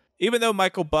circle. Even though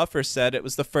Michael Buffer said it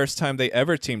was the first time they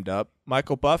ever teamed up,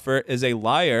 Michael Buffer is a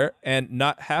liar and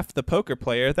not half the poker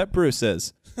player that Bruce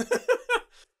is.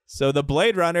 So the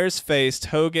Blade Runners faced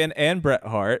Hogan and Bret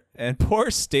Hart, and poor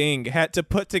Sting had to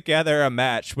put together a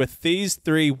match with these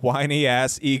 3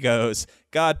 whiny-ass egos.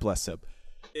 God bless him.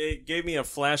 It gave me a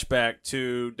flashback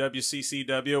to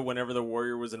WCCW whenever the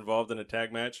Warrior was involved in a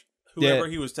tag match. Whoever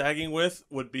he was tagging with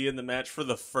would be in the match for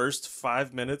the first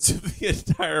 5 minutes of the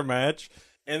entire match.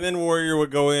 And then Warrior would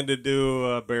go in to do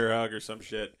a bear hug or some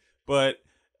shit. But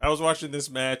I was watching this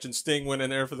match, and Sting went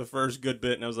in there for the first good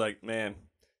bit, and I was like, man,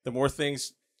 the more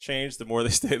things change, the more they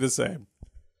stay the same.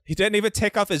 He didn't even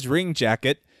take off his ring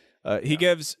jacket. He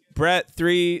gives Bret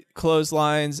 3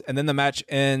 clotheslines, and then the match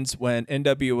ends when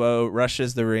NWO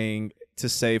rushes the ring to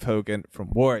save Hogan from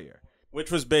Warrior.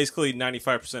 Which was basically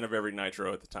 95% of every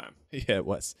Nitro at the time. Yeah, it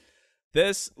was.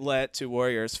 This led to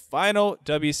Warrior's final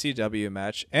WCW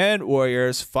match and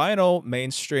Warrior's final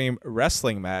mainstream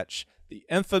wrestling match, the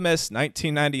infamous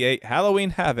 1998 Halloween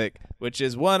Havoc, which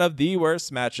is one of the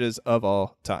worst matches of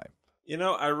all time. You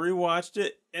know, I rewatched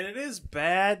it, and it is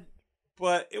bad,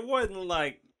 but it wasn't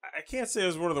like, I can't say it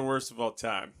was one of the worst of all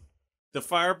time. The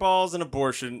fireballs and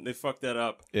abortion, they fucked that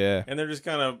up. Yeah. And they're just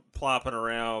kind of plopping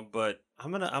around, but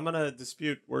I'm gonna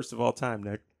dispute worst of all time,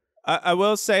 Nick. I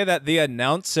will say that the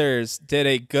announcers did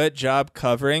a good job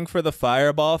covering for the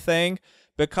fireball thing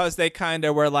because they kind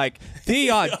of were like,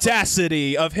 the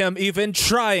audacity of him even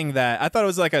trying that. I thought it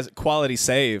was like a quality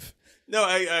save. No,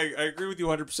 I agree with you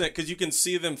 100% because you can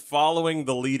see them following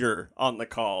the leader on the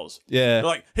calls. Yeah. They're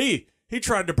like, he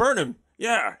tried to burn him.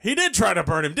 Yeah, he did try to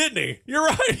burn him, didn't he? You're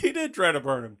right, he did try to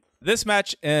burn him. This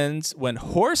match ends when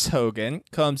Horse Hogan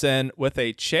comes in with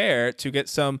a chair to get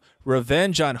some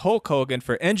revenge on Hulk Hogan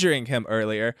for injuring him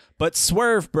earlier. But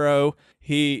swerve, bro.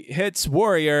 He hits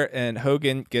Warrior and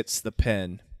Hogan gets the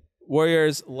pin.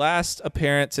 Warrior's last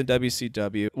appearance in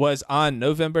WCW was on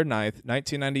November 9th,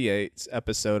 1998's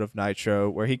episode of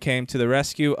Nitro, where he came to the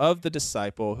rescue of the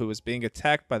Disciple who was being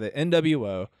attacked by the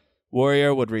NWO.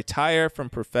 Warrior would retire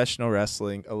from professional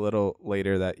wrestling a little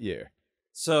later that year.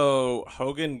 So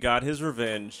Hogan got his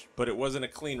revenge, but it wasn't a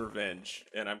clean revenge,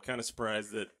 and I'm kind of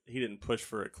surprised that he didn't push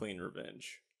for a clean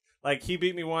revenge. Like, he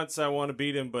beat me once, I want to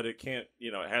beat him, but it can't,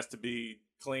 it has to be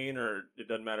clean, or it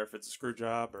doesn't matter if it's a screw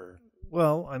job, or...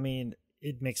 Well, I mean,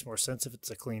 it makes more sense if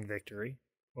it's a clean victory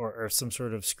or some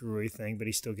sort of screwy thing, but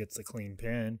he still gets the clean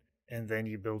pin, and then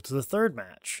you build to the third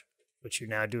match, which you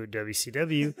now do at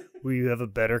WCW, where you have a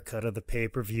better cut of the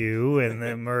pay-per-view and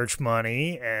the merch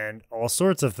money and all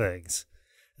sorts of things,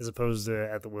 as opposed to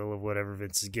at the will of whatever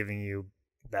Vince is giving you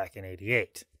back in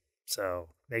 '88. So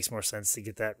makes more sense to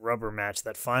get that rubber match,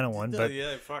 that final one, but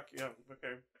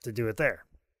okay. to do it there.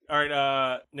 All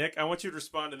right, Nick, I want you to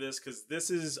respond to this because this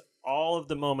is all of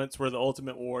the moments where the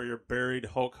Ultimate Warrior buried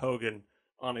Hulk Hogan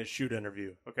on his shoot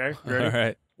interview. Okay, you ready? All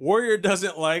right. Warrior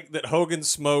doesn't like that Hogan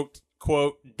smoked,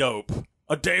 quote, dope.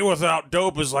 A day without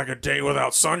dope is like a day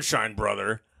without sunshine,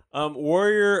 brother.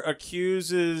 Warrior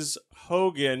accuses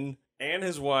Hogan and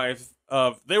his wife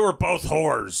of they were both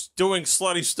whores doing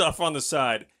slutty stuff on the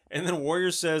side. And then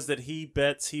Warrior says that he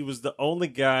bets he was the only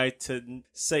guy to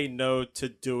say no to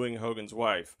doing Hogan's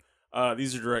wife.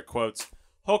 These are direct quotes.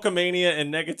 Hulkamania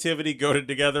and negativity go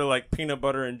together like peanut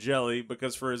butter and jelly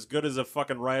because for as good as a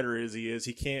fucking writer as he is,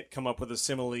 he can't come up with a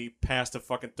simile past a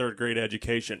fucking third grade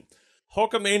education.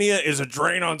 Hulkamania is a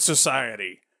drain on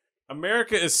society.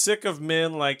 America is sick of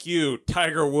men like you,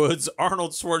 Tiger Woods,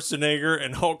 Arnold Schwarzenegger,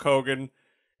 and Hulk Hogan.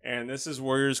 And this is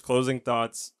Warrior's closing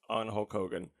thoughts on Hulk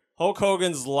Hogan. Hulk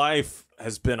Hogan's life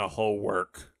has been a whole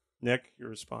work. Nick, your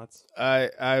response?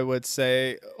 I would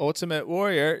say Ultimate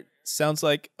Warrior sounds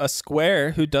like a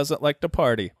square who doesn't like to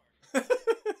party.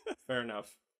 Fair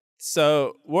enough.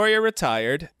 So Warrior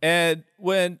retired, and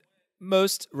when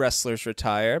most wrestlers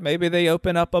retire, maybe they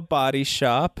open up a body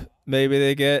shop, maybe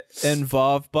they get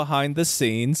involved behind the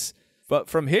scenes. But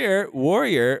from here,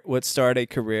 Warrior would start a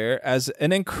career as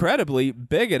an incredibly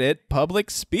bigoted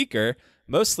public speaker,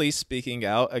 mostly speaking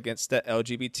out against the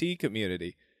LGBT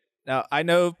community. Now, I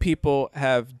know people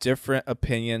have different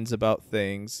opinions about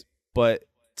things, but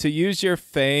to use your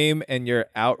fame and your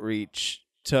outreach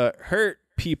to hurt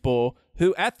people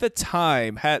who at the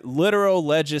time had literal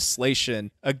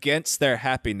legislation against their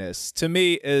happiness, to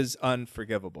me is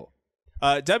unforgivable.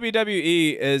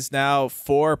 WWE is now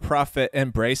for-profit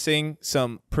embracing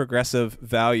some progressive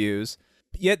values,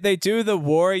 yet they do the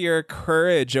Warrior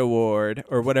Courage Award,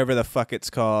 or whatever the fuck it's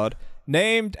called,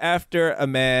 named after a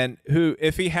man who,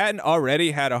 if he hadn't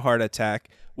already had a heart attack,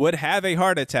 would have a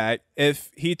heart attack if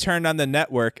he turned on the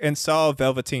network and saw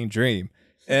Velveteen Dream.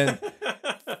 And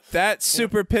that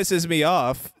super pisses me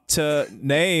off to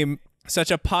name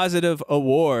such a positive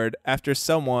award after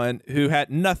someone who had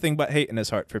nothing but hate in his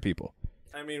heart for people.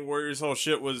 I mean, Warrior's whole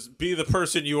shit was be the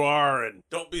person you are and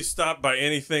don't be stopped by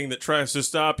anything that tries to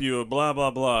stop you, blah,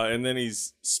 blah, blah. And then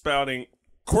he's spouting,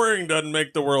 queering doesn't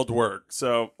make the world work.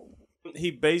 So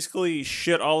he basically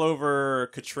shit all over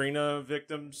Katrina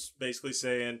victims, basically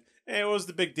saying, hey, what was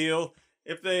the big deal?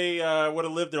 If they would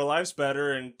have lived their lives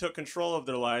better and took control of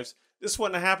their lives, this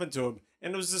wouldn't have happened to them.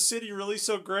 And was the city really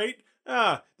so great?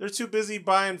 They're too busy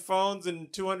buying phones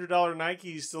and $200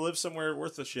 Nikes to live somewhere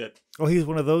worth a shit. Oh, he's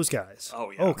one of those guys.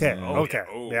 Oh, yeah. Okay, Oh, okay.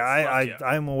 yeah. Oh, Yeah, fuck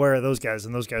I'm aware of those guys,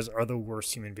 and those guys are the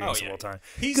worst human beings of all time.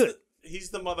 He's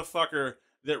the motherfucker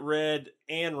that read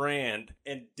Ayn Rand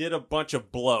and did a bunch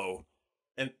of blow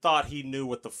and thought he knew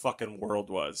what the fucking world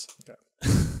was. Okay.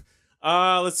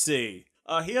 Let's see.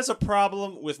 He has a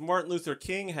problem with Martin Luther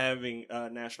King having a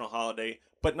national holiday,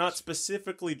 but not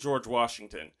specifically George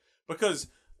Washington. Because,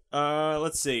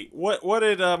 let's see, what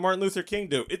did Martin Luther King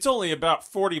do? It's only about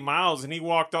 40 miles, and he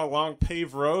walked along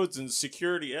paved roads and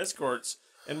security escorts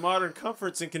and modern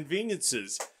comforts and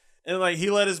conveniences. And, like, he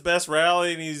led his best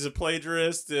rally, and he's a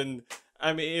plagiarist, and,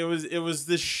 I mean, it was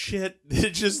this shit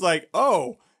that just like,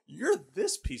 oh, you're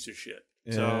this piece of shit.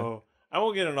 Yeah. So, I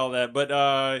won't get into all that,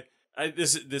 but,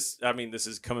 This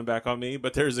is coming back on me,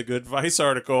 but there's a good Vice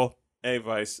article. Hey,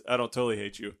 Vice, I don't totally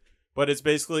hate you. But it's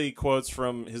basically quotes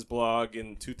from his blog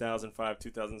in 2005,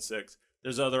 2006.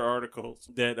 There's other articles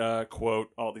that quote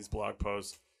all these blog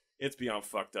posts. It's beyond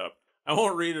fucked up. I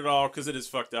won't read it all because it is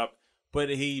fucked up. But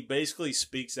he basically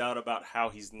speaks out about how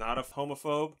he's not a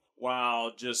homophobe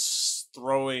while just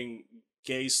throwing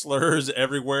gay slurs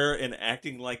everywhere and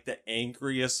acting like the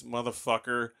angriest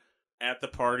motherfucker at the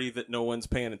party that no one's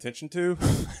paying attention to.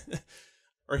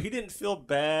 Or he didn't feel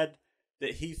bad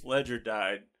that Heath Ledger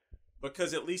died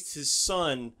because at least his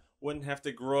son wouldn't have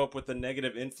to grow up with the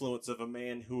negative influence of a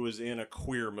man who was in a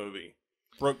queer movie,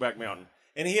 Brokeback Mountain.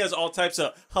 And he has all types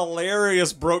of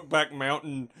hilarious Brokeback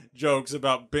Mountain jokes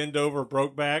about bend over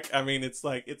Brokeback. I mean, it's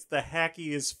the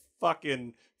hackiest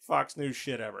fucking Fox News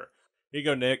shit ever. Here you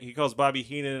go, Nick. He calls Bobby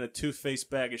Heenan a two-faced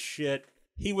bag of shit.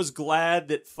 He was glad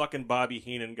that fucking Bobby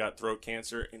Heenan got throat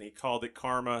cancer, and he called it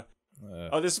karma.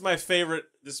 This is my favorite.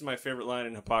 This is my favorite line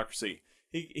in Hypocrisy.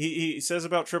 He says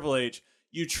about Triple H,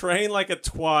 "You train like a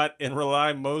twat and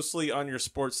rely mostly on your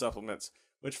sports supplements,"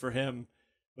 which for him,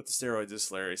 with the steroids, is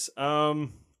hilarious.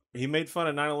 He made fun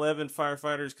of 9/11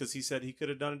 firefighters because he said he could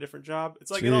have done a different job. It's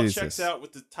like Jesus. It all checks out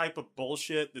with the type of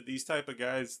bullshit that these type of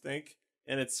guys think,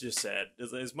 and it's just sad.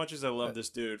 As much as I love this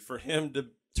dude, for him to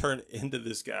turn into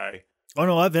this guy. Oh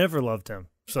no, I've never loved him.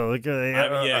 So you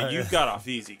got off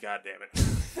easy,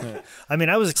 goddammit. I mean,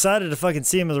 I was excited to fucking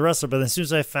see him as a wrestler, but as soon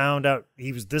as I found out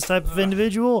he was this type of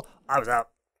individual, I was out.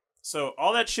 So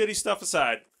all that shitty stuff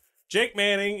aside, Jake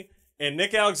Manning and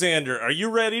Nick Alexander, are you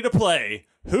ready to play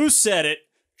Who Said It?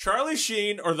 Charlie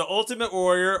Sheen or the Ultimate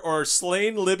Warrior or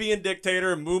slain Libyan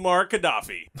dictator Muammar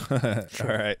Gaddafi?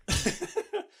 All right.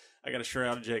 I got a shirt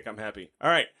out of Jake. I'm happy. All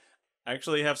right. I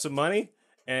actually have some money,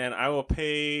 and I will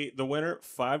pay the winner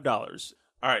 $5.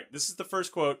 All right. This is the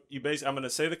first quote. I'm going to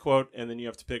say the quote, and then you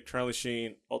have to pick Charlie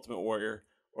Sheen, Ultimate Warrior,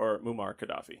 or Muammar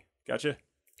Gaddafi. Gotcha?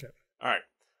 Okay. All right.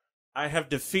 I have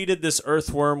defeated this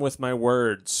earthworm with my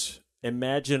words.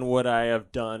 Imagine what I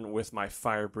have done with my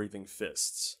fire-breathing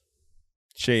fists.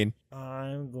 Sheen.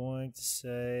 I'm going to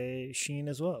say Sheen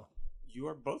as well. You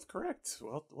are both correct.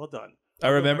 Well done.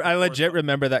 I legit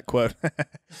remember that quote.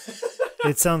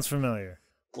 It sounds familiar.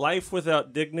 Life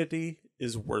without dignity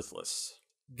is worthless.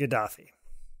 Gaddafi.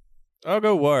 I'll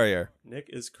go Warrior. Nick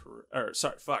is correct.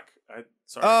 Sorry, fuck.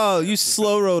 Sorry. Oh, you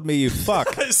slow rolled me, you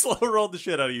fuck. I slow rolled the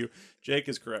shit out of you. Jake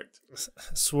is correct.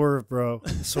 Swerve, bro.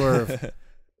 Swerve.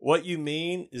 What you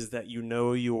mean is that you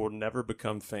know you will never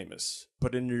become famous.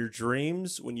 But in your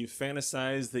dreams, when you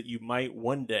fantasize that you might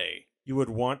one day, you would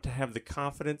want to have the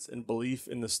confidence and belief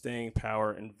in the staying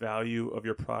power and value of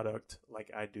your product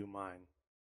like I do mine.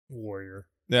 Warrior.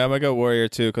 Yeah, I'm going to go Warrior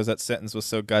too because that sentence was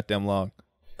so goddamn long.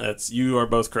 You are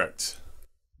both correct.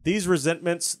 These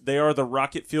resentments, they are the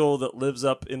rocket fuel that lives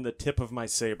up in the tip of my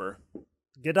saber.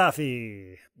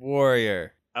 Gaddafi.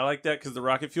 Warrior. I like that because the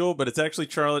rocket fuel, but it's actually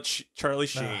Charlie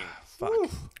Sheen. Fuck.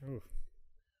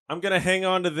 I'm going to hang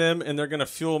on to them, and they're going to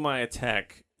fuel my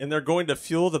attack. And they're going to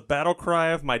fuel the battle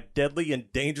cry of my deadly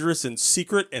and dangerous and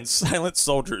secret and silent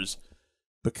soldiers.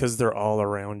 Because they're all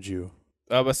around you.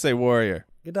 I must say Warrior.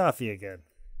 Gaddafi again.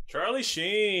 Charlie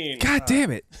Sheen. God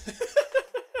damn it.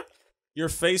 Your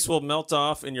face will melt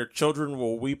off, and your children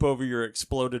will weep over your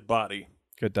exploded body.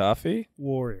 Gaddafi?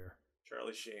 Warrior.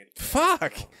 Charlie Sheen.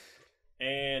 Fuck.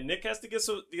 And Nick has to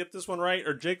get this one right,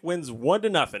 or Jake wins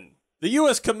 1-0. The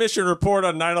U.S. Commission report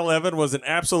on 9/11 was an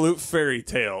absolute fairy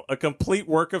tale, a complete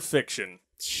work of fiction.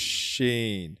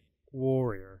 Sheen.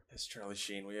 Warrior. It's Charlie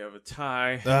Sheen. We have a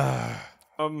tie.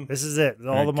 This is it.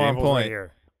 All the marbles right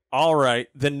here. All right,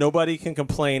 then nobody can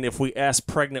complain if we ask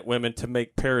pregnant women to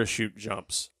make parachute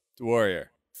jumps.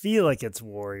 Warrior. Feel like it's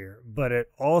Warrior, but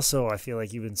it also, I feel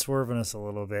like you've been swerving us a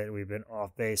little bit. We've been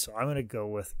off base, so I'm going to go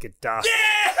with Gaddafi.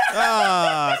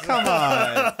 Ah, come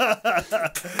on.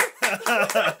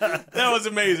 That was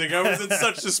amazing. I was in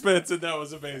such suspense, and that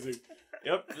was amazing.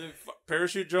 Yep.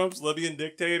 Parachute jumps, Libyan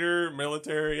dictator,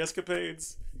 military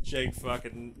escapades. Jake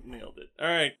fucking nailed it. All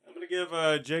right. I'm going to give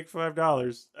Jake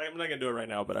 $5. I'm not going to do it right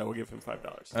now, but I will give him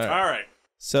 $5. All right.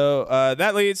 So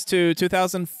that leads to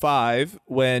 2005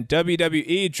 when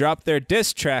WWE dropped their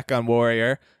diss track on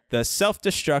Warrior, The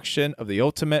Self-Destruction of the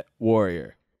Ultimate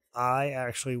Warrior. I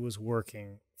actually was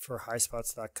working for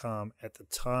highspots.com at the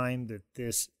time that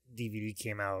this DVD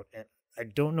came out. And I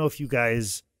don't know if you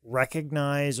guys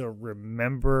recognize or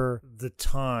remember the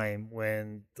time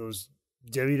when those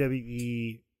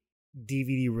WWE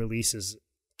DVD releases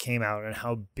came out and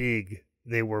how big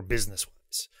they were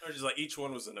business-wise. Or just like each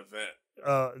one was an event.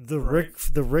 The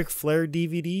Ric Flair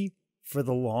DVD for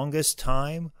the longest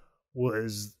time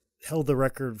held the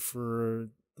record for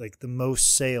like the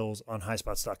most sales on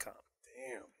highspots.com.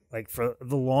 Damn. Like for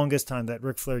the longest time, that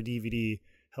Ric Flair DVD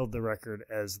held the record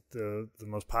as the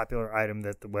most popular item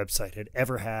that the website had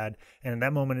ever had. And in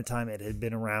that moment in time, it had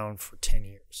been around for 10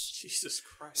 years. Jesus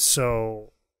Christ.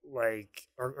 So, like,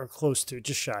 or close to,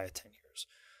 just shy of 10 years.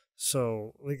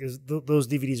 So, like, those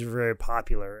DVDs were very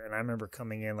popular. And I remember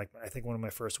coming in, like, I think one of my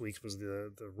first weeks was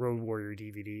the Road Warrior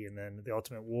DVD, and then the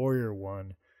Ultimate Warrior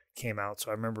one came out. So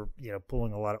I remember,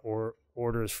 pulling a lot of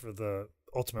orders for the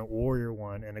Ultimate Warrior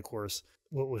one. And, of course,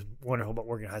 what was wonderful about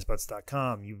working at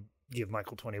highspots.com, you give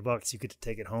Michael $20, you get to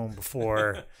take it home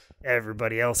before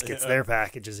everybody else gets their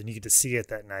packages, and you get to see it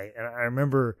that night. And I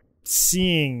remember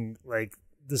seeing like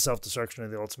the self-destruction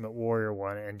of the Ultimate Warrior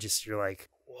one, and just you're like,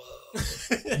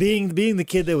 whoa. being the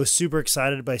kid that was super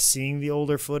excited by seeing the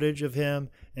older footage of him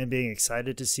and being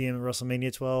excited to see him at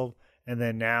WrestleMania 12, and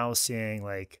then now seeing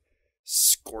like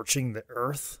scorching the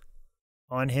earth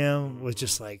on him was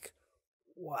just like,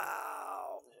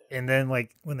 wow. And then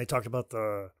like when they talked about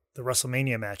the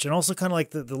WrestleMania match, and also kind of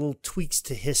like the little tweaks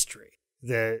to history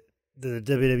that the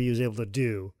WWE was able to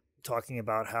do, talking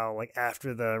about how like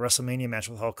after the WrestleMania match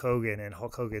with Hulk Hogan, and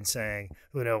Hulk Hogan saying,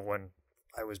 when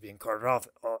I was being carted off,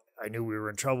 I knew we were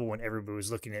in trouble when everybody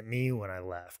was looking at me when I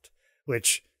left,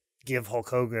 which give Hulk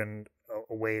Hogan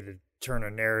a way to turn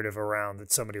a narrative around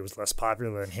that somebody was less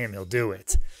popular than him, he'll do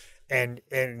it. And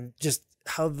just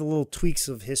how the little tweaks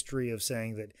of history of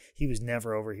saying that he was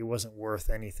never over, he wasn't worth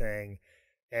anything,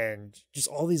 and just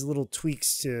all these little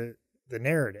tweaks to the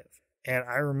narrative. And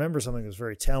I remember something that was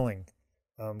very telling,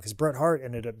 because Bret Hart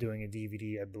ended up doing a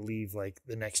DVD, I believe, like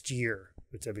the next year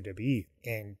with WWE.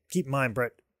 And keep in mind,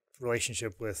 Bret's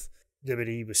relationship with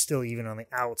WWE was still even on the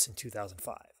outs in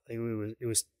 2005. Like it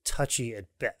was touchy at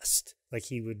best. Like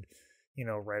he would,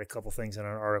 write a couple things in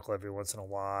an article every once in a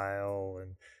while,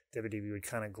 and WWE would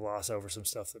kind of gloss over some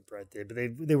stuff that Bret did, but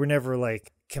they were never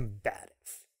like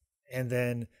combative. And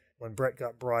then when Bret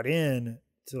got brought in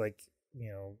to like,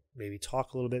 maybe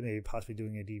talk a little bit, maybe possibly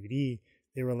doing a DVD,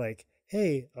 they were like,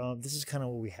 hey, this is kind of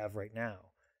what we have right now.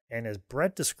 And as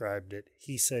Bret described it,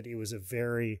 he said it was a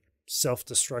very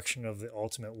self-destruction of the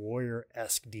Ultimate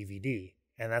Warrior-esque DVD.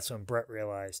 And that's when Bret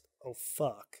realized, oh,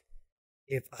 fuck,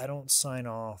 if I don't sign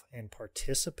off and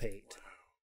participate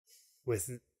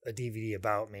with a DVD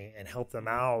about me and help them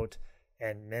out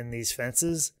and mend these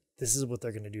fences, this is what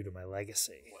they're going to do to my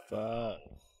legacy. Fuck.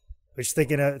 Which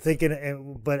but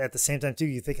at the same time too,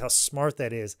 you think how smart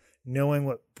that is, knowing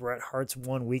what Bret Hart's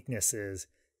one weakness is,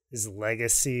 his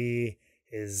legacy,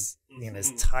 his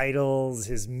his titles,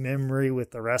 his memory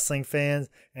with the wrestling fans,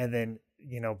 and then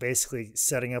basically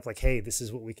setting up like, hey, this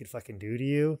is what we could fucking do to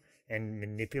you, and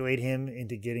manipulate him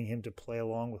into getting him to play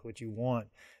along with what you want.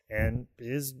 And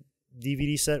his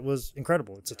DVD set was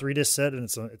incredible. It's a 3-disc set, and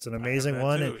it's an amazing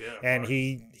one. Too, and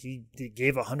he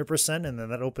gave 100%, and then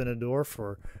that opened a door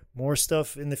for more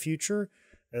stuff in the future.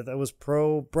 That was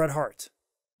pro Bret Hart.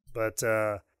 But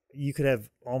you could have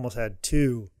almost had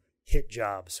 2 hit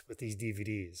jobs with these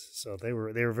DVDs. So they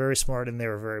were very smart, and they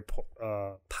were very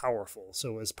powerful.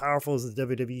 So as powerful as the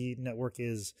WWE network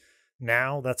is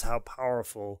now, that's how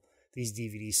powerful these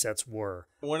DVD sets were.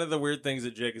 One of the weird things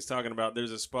that Jake is talking about,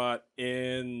 there's a spot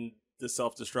in the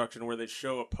self-destruction where they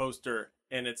show a poster,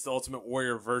 and it's the Ultimate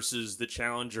Warrior versus the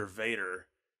Challenger Vader.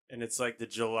 And it's like the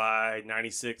July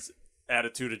 96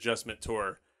 Attitude Adjustment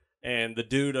Tour. And the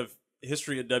dude of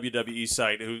History of WWE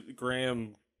site, who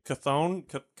Graham Cawthon,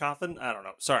 I don't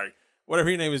know. Sorry. Whatever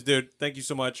your name is, dude. Thank you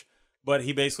so much. But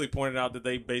he basically pointed out that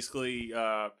they basically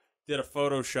did a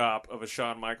Photoshop of a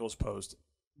Shawn Michaels post.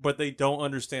 But they don't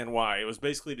understand why. It was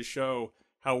basically to show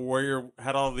how Warrior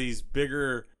had all these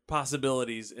bigger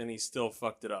possibilities, and he still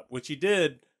fucked it up. Which he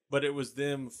did, but it was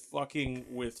them fucking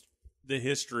with the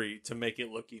history to make it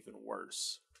look even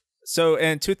worse. So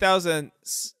in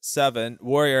 2007,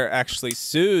 Warrior actually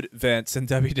sued Vince and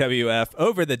WWF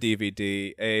over the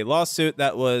DVD, a lawsuit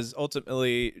that was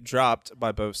ultimately dropped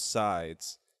by both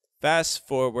sides. Fast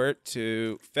forward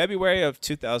to February of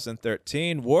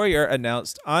 2013, Warrior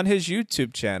announced on his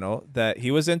YouTube channel that he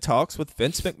was in talks with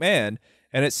Vince McMahon,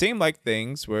 and it seemed like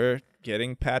things were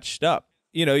getting patched up.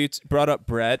 You brought up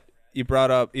Bret, you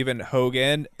brought up even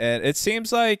Hogan, and it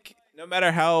seems like no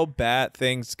matter how bad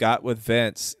things got with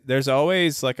Vince, there's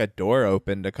always like a door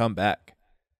open to come back.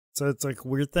 So it's like a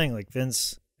weird thing. Like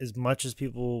Vince, as much as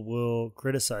people will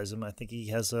criticize him, I think he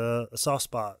has a soft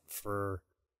spot for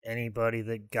anybody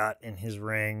that got in his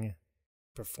ring,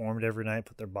 performed every night,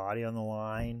 put their body on the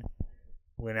line,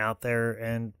 went out there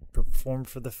and performed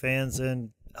for the fans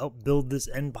and helped build this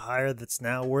empire that's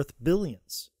now worth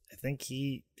billions. I think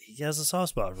he has a soft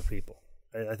spot for people.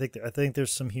 I think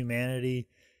there's some humanity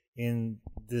in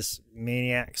this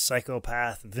maniac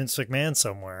psychopath Vince McMahon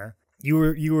somewhere.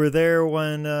 You were there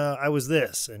when I was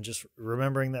this, and just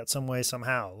remembering that some way,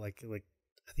 somehow. Like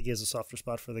I think he has a softer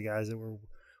spot for the guys that were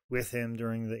with him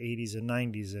during the 80s and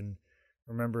 90s, and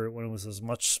remember it when it was a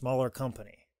much smaller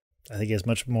company. I think he has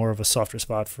much more of a softer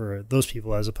spot for those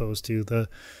people as opposed to the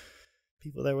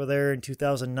people that were there in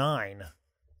 2009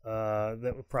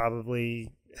 that would probably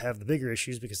have the bigger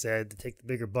issues because they had to take the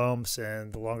bigger bumps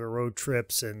and the longer road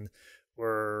trips and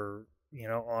were,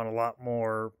 on a lot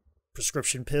more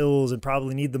prescription pills and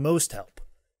probably need the most help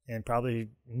and probably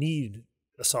need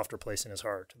a softer place in his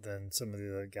heart than some of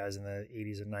the guys in the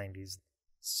 80s and 90s.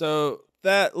 So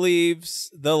that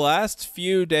leaves the last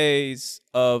few days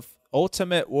of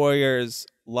Ultimate Warrior's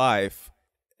life.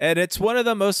 And it's one of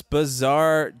the most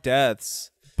bizarre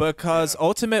deaths because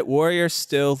Ultimate Warrior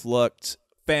still looked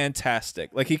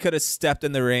fantastic. Like he could have stepped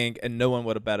in the ring and no one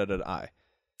would have batted an eye.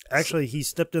 Actually, he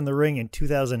stepped in the ring in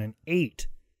 2008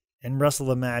 and wrestled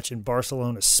a match in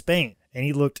Barcelona, Spain, and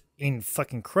he looked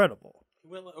fucking incredible. He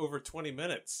went over 20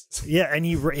 minutes. Yeah, and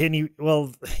he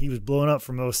was blown up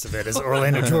for most of it, as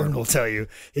Orlando Jordan will tell you.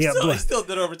 He still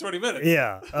did over 20 minutes.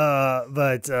 Yeah,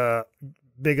 but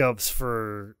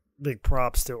big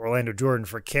props to Orlando Jordan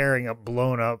for carrying a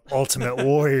blown up Ultimate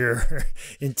Warrior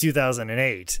in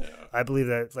 2008. Yeah. I believe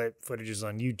that footage is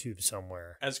on YouTube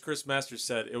somewhere. As Chris Masters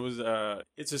said,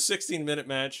 it's a 16-minute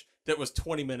match that was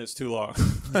 20 minutes too long.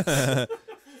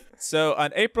 So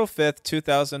on April 5th,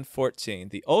 2014,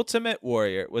 the Ultimate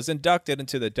Warrior was inducted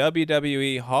into the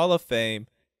WWE Hall of Fame.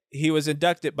 He was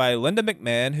inducted by Linda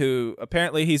McMahon, who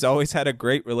apparently he's always had a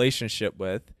great relationship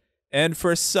with. And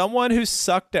for someone who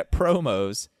sucked at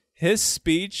promos, his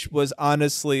speech was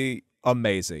honestly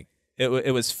amazing.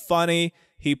 It was funny.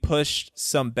 He pushed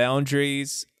some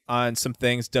boundaries on some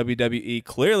things WWE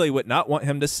clearly would not want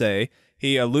him to say.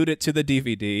 He alluded to the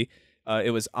DVD.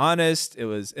 It was honest. It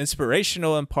was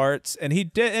inspirational in parts. And he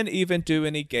didn't even do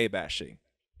any gay bashing.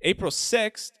 April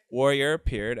 6th, Warrior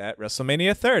appeared at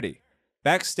WrestleMania 30.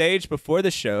 Backstage before the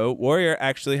show, Warrior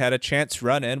actually had a chance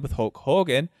run-in with Hulk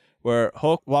Hogan, where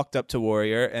Hulk walked up to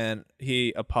Warrior and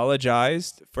he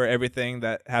apologized for everything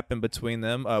that happened between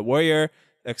them. Warrior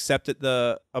accepted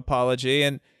the apology,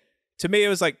 and to me, it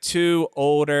was like two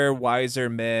older, wiser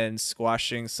men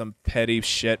squashing some petty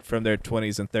shit from their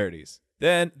 20s and 30s.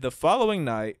 Then, the following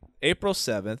night, April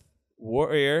 7th,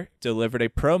 Warrior delivered a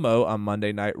promo on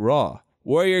Monday Night Raw.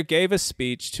 Warrior gave a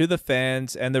speech to the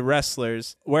fans and the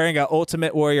wrestlers wearing an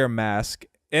Ultimate Warrior mask.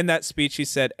 In that speech, he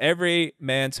said, "Every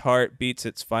man's heart beats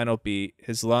its final beat.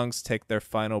 His lungs take their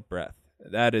final breath."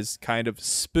 That is kind of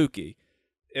spooky.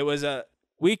 It was a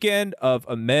weekend of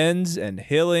amends and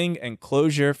healing and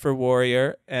closure for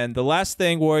Warrior. And the last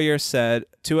thing Warrior said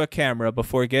to a camera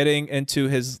before getting into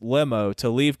his limo to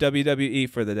leave WWE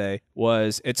for the day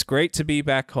was, "It's great to be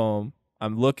back home.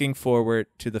 I'm looking forward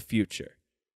to the future."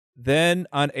 Then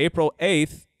on April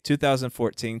 8th,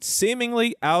 2014,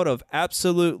 seemingly out of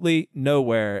absolutely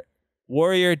nowhere,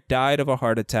 Warrior died of a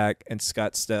heart attack in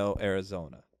Scottsdale,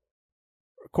 Arizona.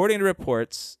 According to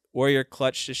reports, Warrior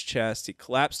clutched his chest. He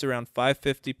collapsed around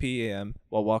 5:50 p.m.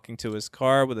 while walking to his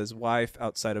car with his wife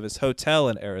outside of his hotel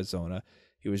in Arizona.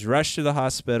 He was rushed to the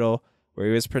hospital where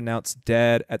he was pronounced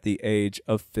dead at the age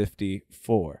of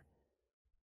 54.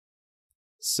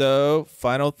 So,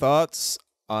 final thoughts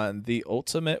on The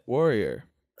Ultimate Warrior.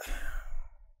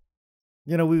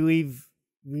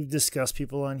 We've discussed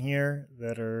people on here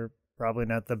that are probably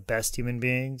not the best human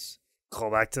beings. Call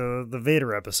back to the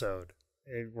Vader episode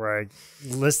where I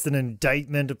list an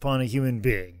indictment upon a human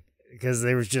being because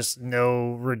there was just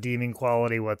no redeeming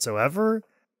quality whatsoever.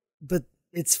 But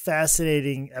it's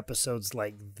fascinating episodes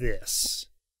like this.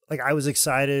 Like I was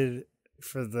excited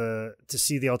to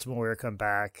see the Ultimate Warrior come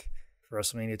back for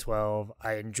WrestleMania 12.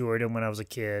 I enjoyed him when I was a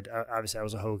kid. Obviously, I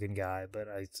was a Hogan guy, but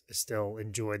I still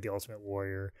enjoyed the Ultimate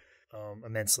Warrior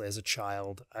immensely as a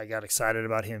child. I got excited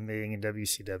about him being in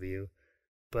WCW.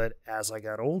 But as I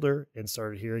got older and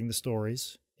started hearing the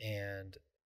stories and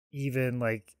even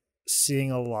like seeing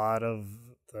a lot of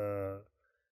the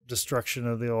destruction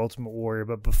of the Ultimate Warrior,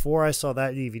 but before I saw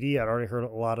that DVD, I'd already heard a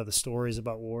lot of the stories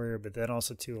about Warrior, but then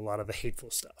also too a lot of the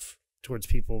hateful stuff towards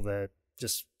people that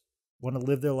just want to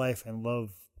live their life and love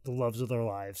the loves of their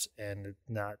lives and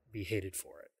not be hated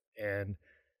for it. And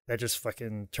that just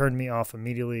fucking turned me off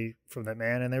immediately from that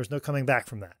man, and there was no coming back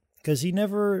from that. Because he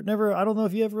never, I don't know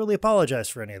if he ever really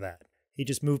apologized for any of that. He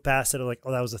just moved past it like,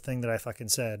 oh, that was the thing that I fucking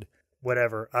said.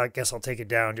 Whatever. I guess I'll take it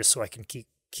down just so I can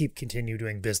continue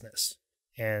doing business.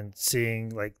 And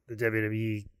seeing like the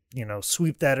WWE,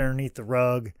 sweep that underneath the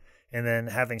rug, and then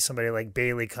having somebody like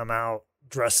Bayley come out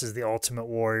dressed as the Ultimate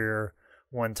Warrior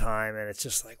one time, and it's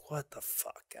just like, what the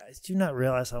fuck, guys? Do you not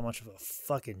realize how much of a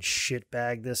fucking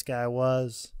shitbag this guy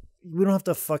was? We don't have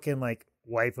to fucking like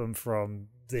wipe him from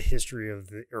the history of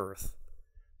the earth,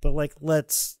 but like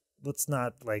let's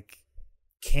not like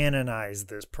canonize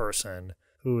this person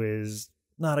who is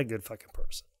not a good fucking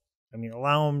person. I mean,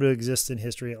 allow him to exist in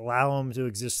history, allow him to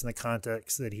exist in the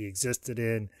context that he existed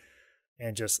in,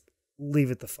 and just leave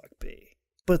it the fuck be.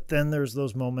 But then there's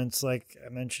those moments like I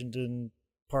mentioned in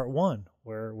part 1,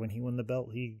 where when he won the belt,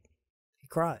 he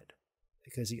cried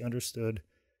because he understood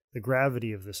the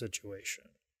gravity of the situation.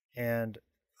 And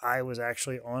I was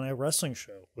actually on a wrestling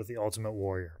show with the Ultimate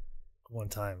Warrior one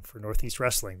time for Northeast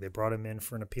Wrestling. They brought him in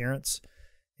for an appearance,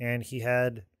 and he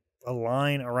had a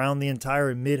line around the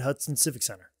entire Mid-Hudson Civic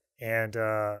Center. And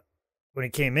when he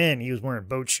came in, he was wearing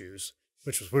boat shoes,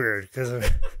 which was weird because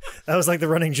that was like the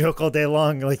running joke all day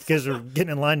long. Like, you guys were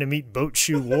getting in line to meet Boat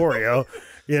Shoe Wario,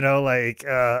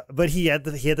 but he had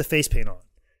the face paint on,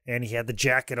 and he had the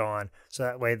jacket on, so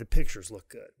that way the pictures look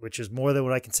good, which is more than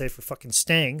what I can say for fucking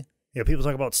Sting. People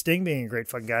talk about Sting being a great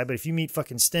fucking guy, but if you meet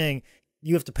fucking Sting,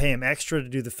 you have to pay him extra to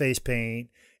do the face paint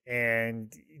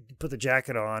and put the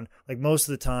jacket on. Like, most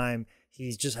of the time,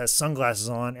 he just has sunglasses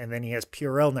on, and then he has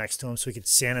Purell next to him so he can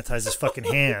sanitize his fucking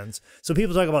hands. So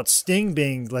people talk about Sting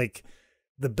being, like,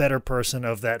 the better person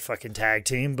of that fucking tag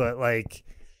team, but, like,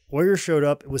 Warrior showed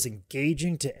up. It was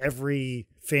engaging to every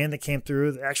fan that came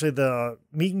through. Actually, the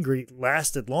meet and greet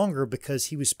lasted longer because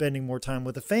he was spending more time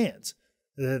with the fans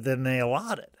than they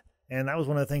allotted. And that was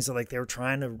one of the things that, like, they were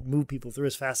trying to move people through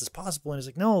as fast as possible. And he's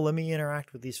like, no, let me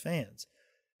interact with these fans.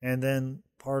 And then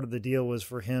part of the deal was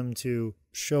for him to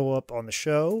show up on the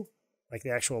show, like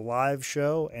the actual live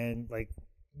show, and, like,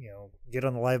 get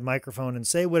on the live microphone and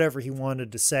say whatever he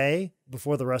wanted to say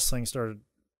before the wrestling started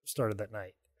that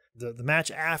night. The match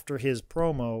after his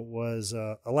promo was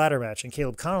a ladder match, and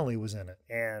Caleb Connolly was in it.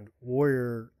 And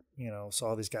Warrior,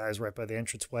 saw these guys right by the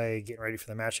entranceway getting ready for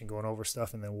the match and going over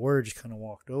stuff. And then Warrior just kind of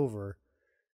walked over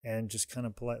and just kind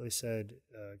of politely said,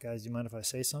 guys, do you mind if I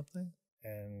say something?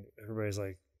 And everybody's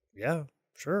like, yeah,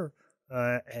 sure.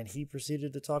 And he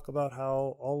proceeded to talk about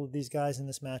how all of these guys in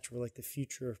this match were like the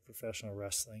future of professional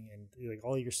wrestling, and like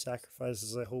all your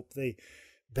sacrifices, I hope they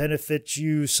benefit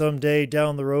you someday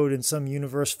down the road in some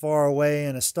universe far away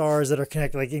and a stars that are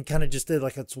connected. Like, it kind of just did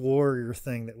like its Warrior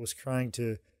thing that was trying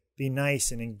to be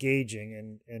nice and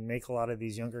engaging and make a lot of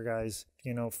these younger guys,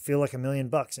 feel like $1 million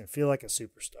and feel like a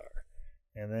superstar.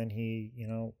 And then he,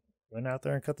 went out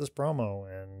there and cut this promo,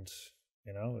 and,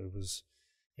 it was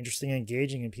interesting and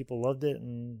engaging, and people loved it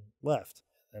and left.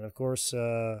 And of course,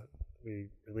 we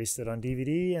released it on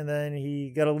DVD, and then he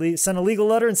got sent a legal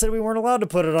letter and said we weren't allowed to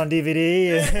put it on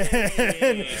DVD.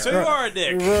 So you are a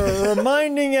dick.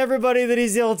 Reminding everybody that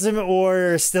he's the Ultimate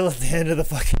Warrior still at the end of the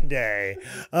fucking day.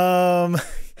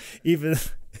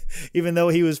 Even though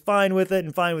he was fine with it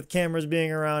and fine with cameras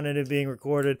being around and it being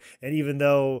recorded, and even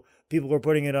though people were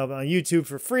putting it up on YouTube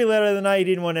for free later in the night, he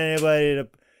didn't want anybody to.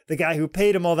 The guy who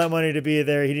paid him all that money to be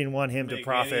there, he didn't want him to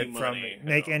profit from it,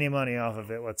 make any money off of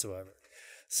it whatsoever.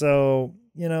 So,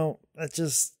 that's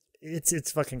just,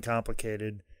 it's fucking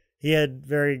complicated. He had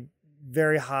very,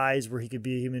 very highs where he could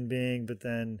be a human being, but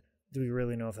then do we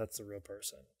really know if that's the real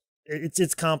person?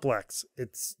 It's complex.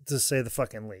 It's, to say the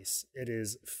fucking least. It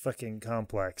is fucking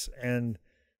complex. And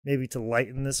maybe to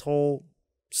lighten this whole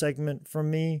segment from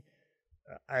me,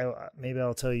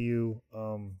 I'll tell you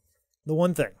the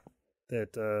one thing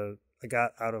that I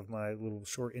got out of my little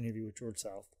short interview with George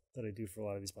South that I do for a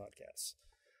lot of these podcasts.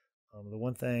 The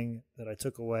one thing that I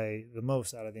took away the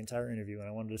most out of the entire interview, and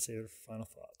I wanted to say it for final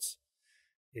thoughts,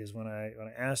 is when I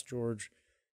asked George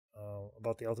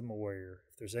about the Ultimate Warrior,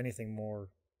 if there's anything more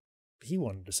he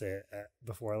wanted to say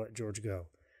before I let George go.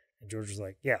 And George was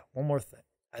like, yeah, one more thing.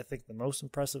 I think the most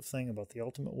impressive thing about the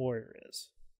Ultimate Warrior is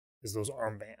those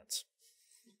armbands.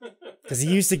 Because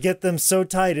he used to get them so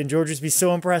tight, and George used to be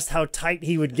so impressed how tight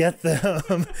he would get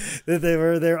them that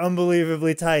they're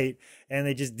unbelievably tight, and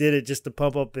they just did it just to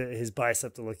pump up his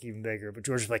bicep to look even bigger. But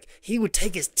George was like, he would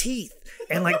take his teeth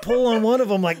and like pull on one of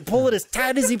them, like pull it as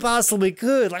tight as he possibly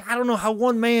could. Like, I don't know how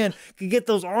one man could get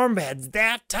those armbands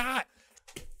that tight.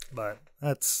 But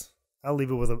I'll leave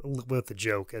it with a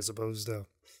joke as opposed to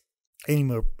any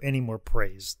more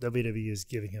praise. WWE is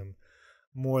giving him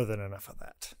more than enough of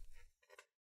that.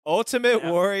 Ultimate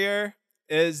Warrior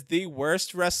is the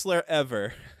worst wrestler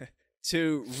ever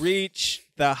to reach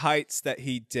the heights that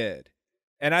he did.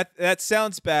 And that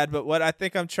sounds bad, but what I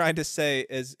think I'm trying to say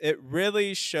is it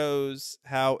really shows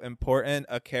how important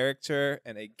a character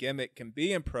and a gimmick can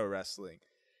be in pro wrestling.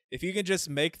 If you can just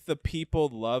make the people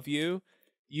love you,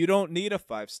 You don't need a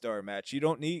 5-star match. You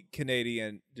don't need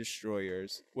Canadian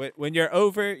destroyers. When you're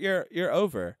over, you're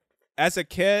over. As a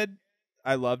kid,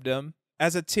 I loved him.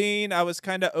 As a teen, I was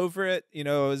kind of over it. I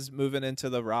was moving into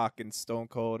The Rock and Stone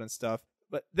Cold and stuff.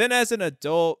 But then as an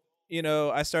adult,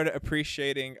 I started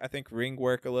appreciating, I think, ring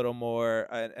work a little more.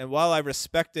 And while I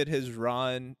respected his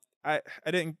run, I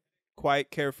didn't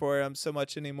quite care for him so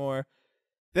much anymore.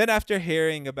 Then after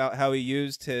hearing about how he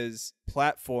used his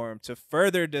platform to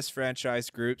further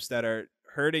disfranchise groups that are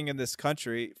hurting in this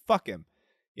country, fuck him.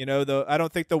 Though I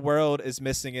don't think the world is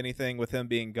missing anything with him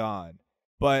being gone.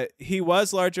 But he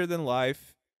was larger than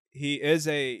life. He is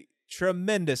a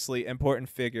tremendously important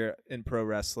figure in pro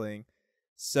wrestling.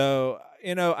 So,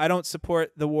 I don't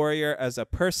support the Warrior as a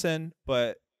person,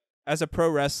 but as a pro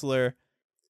wrestler,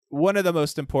 one of the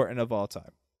most important of all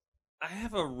time. I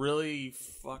have a really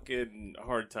fucking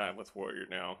hard time with Warrior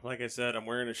now. Like I said, I'm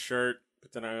wearing a shirt,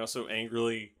 but then I also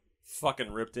angrily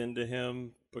fucking ripped into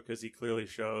him because he clearly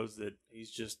shows that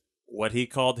he's just what he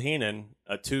called Heenan,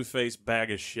 a two-faced bag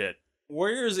of shit.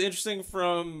 Warrior is interesting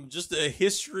from just a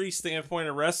history standpoint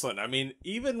of wrestling. I mean,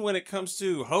 even when it comes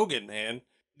to Hogan, man,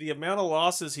 the amount of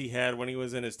losses he had when he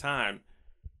was in his time,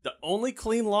 the only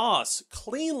clean loss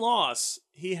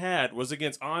he had was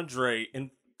against Andre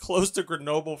in close to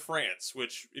Grenoble, France,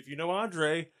 which, if you know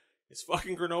Andre, is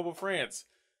fucking Grenoble, France.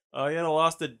 He had a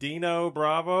loss to Dino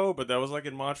Bravo, but that was like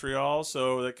in Montreal,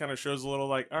 so that kind of shows a little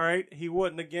like, all right, he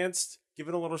wasn't against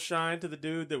giving a little shine to the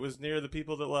dude that was near the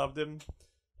people that loved him.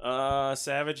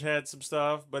 Savage had some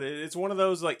stuff, but it's one of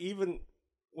those, like, even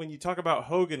when you talk about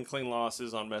Hogan clean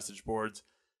losses on message boards,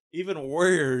 even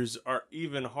Warriors are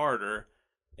even harder.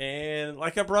 And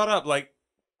like I brought up, like,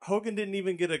 Hogan didn't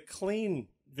even get a clean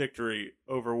victory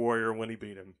over Warrior when he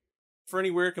beat him. For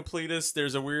any weird completists,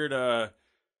 there's a weird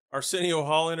Arsenio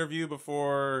Hall interview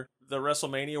before the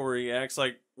WrestleMania where he acts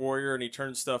like Warrior and he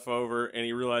turns stuff over and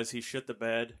he realizes he shit the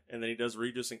bed, and then he does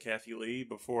Regis and Kathy Lee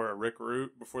before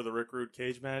the Rick Rude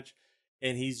cage match,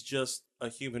 and he's just a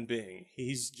human being.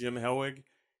 He's Jim Hellwig,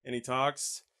 and he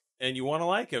talks, and you want to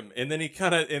like him, and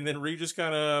then Regis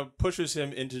kind of pushes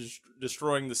him into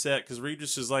destroying the set because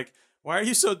Regis is like, "Why are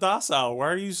you so docile? Why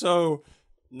are you so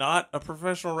not a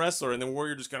professional wrestler?" And then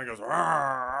Warrior just kind of goes,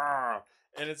 "Arr!"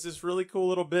 And it's this really cool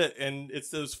little bit, and it's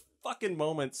those fucking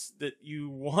moments that you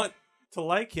want to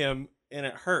like him, and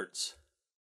it hurts.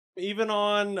 Even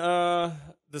on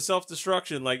the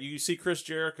self-destruction, like you see Chris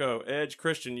Jericho, Edge,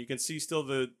 Christian, you can see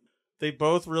still they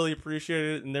both really appreciate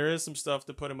it, and there is some stuff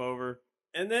to put him over.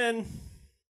 And then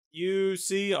you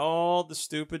see all the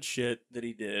stupid shit that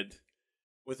he did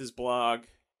with his blog,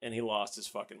 and he lost his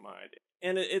fucking mind.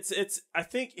 And it's I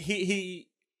think he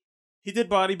did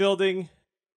bodybuilding.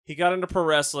 He got into pro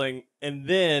wrestling, and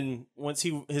then once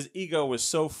his ego was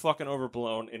so fucking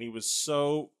overblown, and he was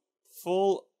so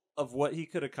full of what he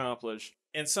could accomplish,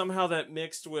 and somehow that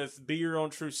mixed with be your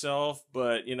own true self,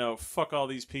 but fuck all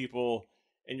these people,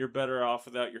 and you're better off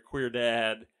without your queer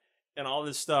dad, and all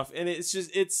this stuff, and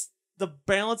it's the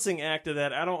balancing act of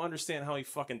that. I don't understand how he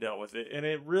fucking dealt with it, and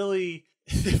it really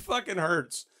it fucking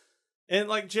hurts. And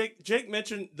like Jake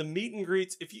mentioned, the meet and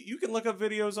greets. If you can look up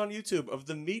videos on YouTube of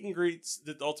the meet and greets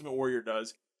that the Ultimate Warrior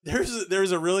does.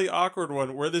 There's a really awkward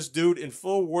one where this dude in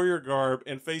full Warrior garb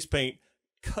and face paint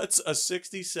cuts a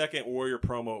 60-second Warrior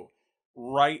promo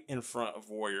right in front of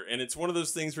Warrior, and it's one of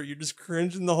those things where you're just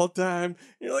cringing the whole time.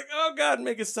 You're like, oh God,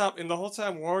 make it stop! And the whole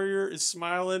time Warrior is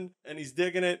smiling and he's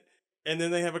digging it, and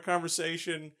then they have a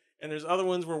conversation. And there's other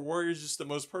ones where Warrior's just the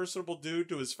most personable dude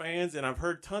to his fans. And I've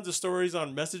heard tons of stories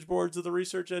on message boards of the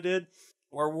research I did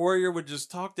where Warrior would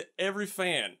just talk to every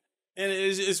fan. And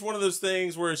it's one of those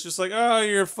things where it's just like, oh,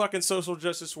 you're a fucking social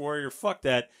justice warrior. Fuck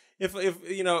that. If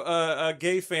a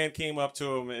gay fan came up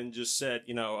to him and just said,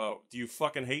 oh, do you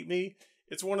fucking hate me?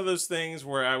 It's one of those things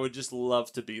where I would just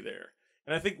love to be there.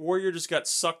 And I think Warrior just got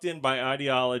sucked in by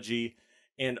ideology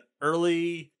and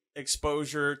early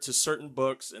exposure to certain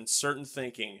books and certain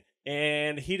thinking.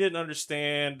 And he didn't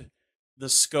understand the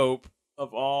scope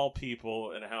of all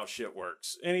people and how shit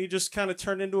works. And he just kind of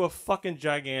turned into a fucking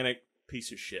gigantic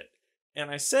piece of shit.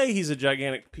 And I say he's a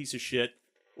gigantic piece of shit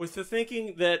with the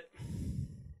thinking that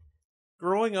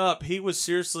growing up, he was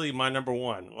seriously my number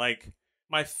one. Like,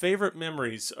 my favorite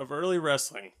memories of early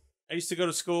wrestling. I used to go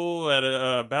to school at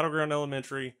a Battleground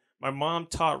Elementary. My mom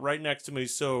taught right next to me,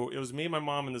 so it was me and my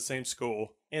mom in the same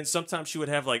school. And sometimes she would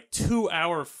have like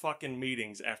 2-hour fucking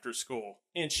meetings after school.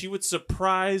 And she would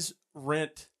surprise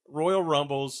rent Royal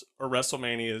Rumbles or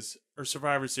WrestleManias or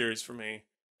Survivor Series for me.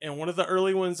 And one of the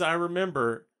early ones I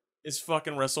remember is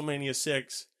fucking WrestleMania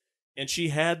 6. And she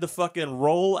had the fucking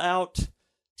roll out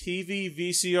TV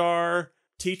VCR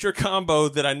teacher combo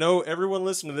that I know everyone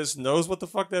listening to this knows what the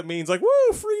fuck that means. Like,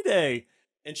 woo, free day.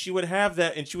 And she would have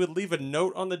that, and she would leave a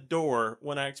note on the door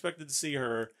when I expected to see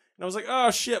her. And I was like,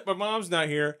 oh shit, my mom's not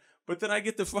here. But then I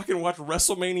get to fucking watch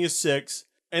WrestleMania 6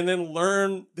 and then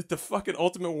learn that the fucking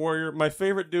Ultimate Warrior, my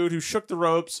favorite dude who shook the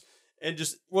ropes and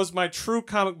just was my true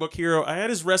comic book hero. I had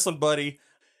his wrestling buddy,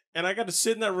 and I got to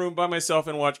sit in that room by myself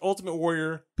and watch Ultimate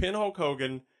Warrior pin Hulk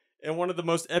Hogan in one of the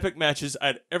most epic matches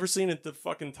I'd ever seen at the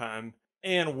fucking time.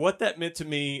 And what that meant to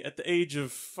me at the age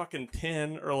of fucking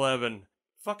 10 or 11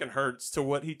 fucking hurts to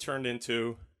what he turned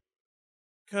into.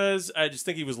 Because I just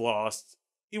think he was lost.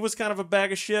 He was kind of a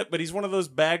bag of shit, but he's one of those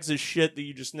bags of shit that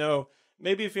you just know,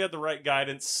 maybe if he had the right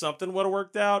guidance, something would have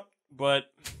worked out,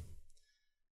 but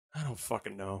I don't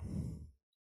fucking know.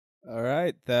 All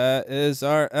right, that is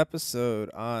our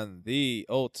episode on The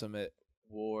Ultimate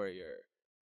Warrior.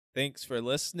 Thanks for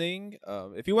listening.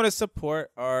 If you want to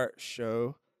support our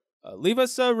show, leave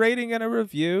us a rating and a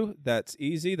review. That's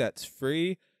easy. That's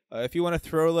free. If you want to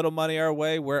throw a little money our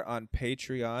way, we're on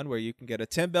Patreon, where you can get a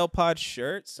Tim Bell Pod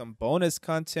shirt, some bonus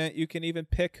content. You can even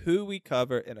pick who we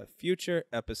cover in a future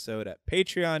episode at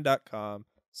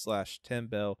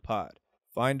patreon.com/TimBellPod.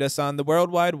 Find us on the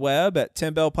World Wide Web at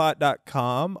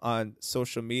timbellpod.com, on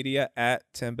social media at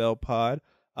timbellpod.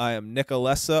 I am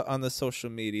Nicolessa on the social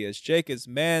medias. Jake is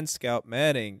Man Scout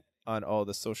Manning on all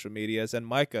the social medias, and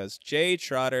Micah's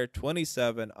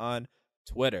JTrotter27 on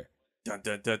Twitter. Dun,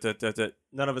 dun, dun, dun, dun, dun.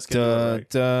 None of us can do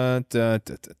it right.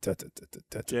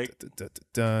 Jake.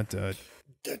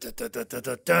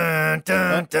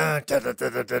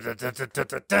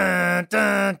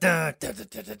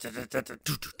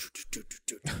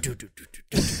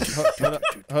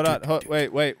 Hold on.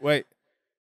 Wait.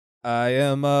 I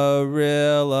am a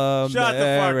real American. Shut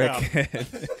the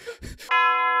fuck up.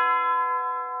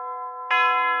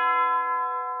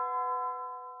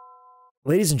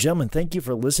 Ladies and gentlemen, thank you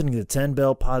for listening to the 10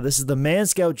 Bell Pod. This is the Man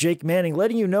Scout Jake Manning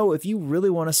letting you know if you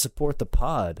really want to support the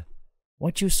pod, why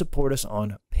don't you support us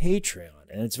on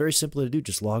Patreon? And it's very simple to do.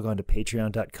 Just log on to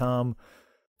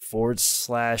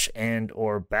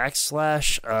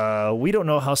patreon.com/and/or/. We don't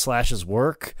know how slashes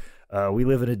work. We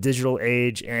live in a digital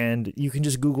age, and you can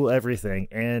just Google everything.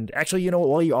 And actually, you know what?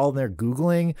 While you're all in there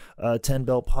Googling 10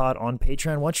 Bell Pod on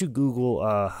Patreon, why don't you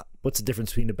Google what's the difference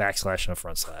between a backslash and a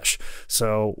front slash?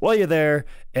 So while you're there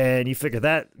and you figure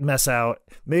that mess out,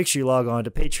 make sure you log on to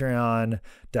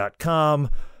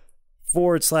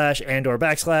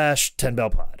patreon.com/and/or/10 Bell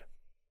Pod.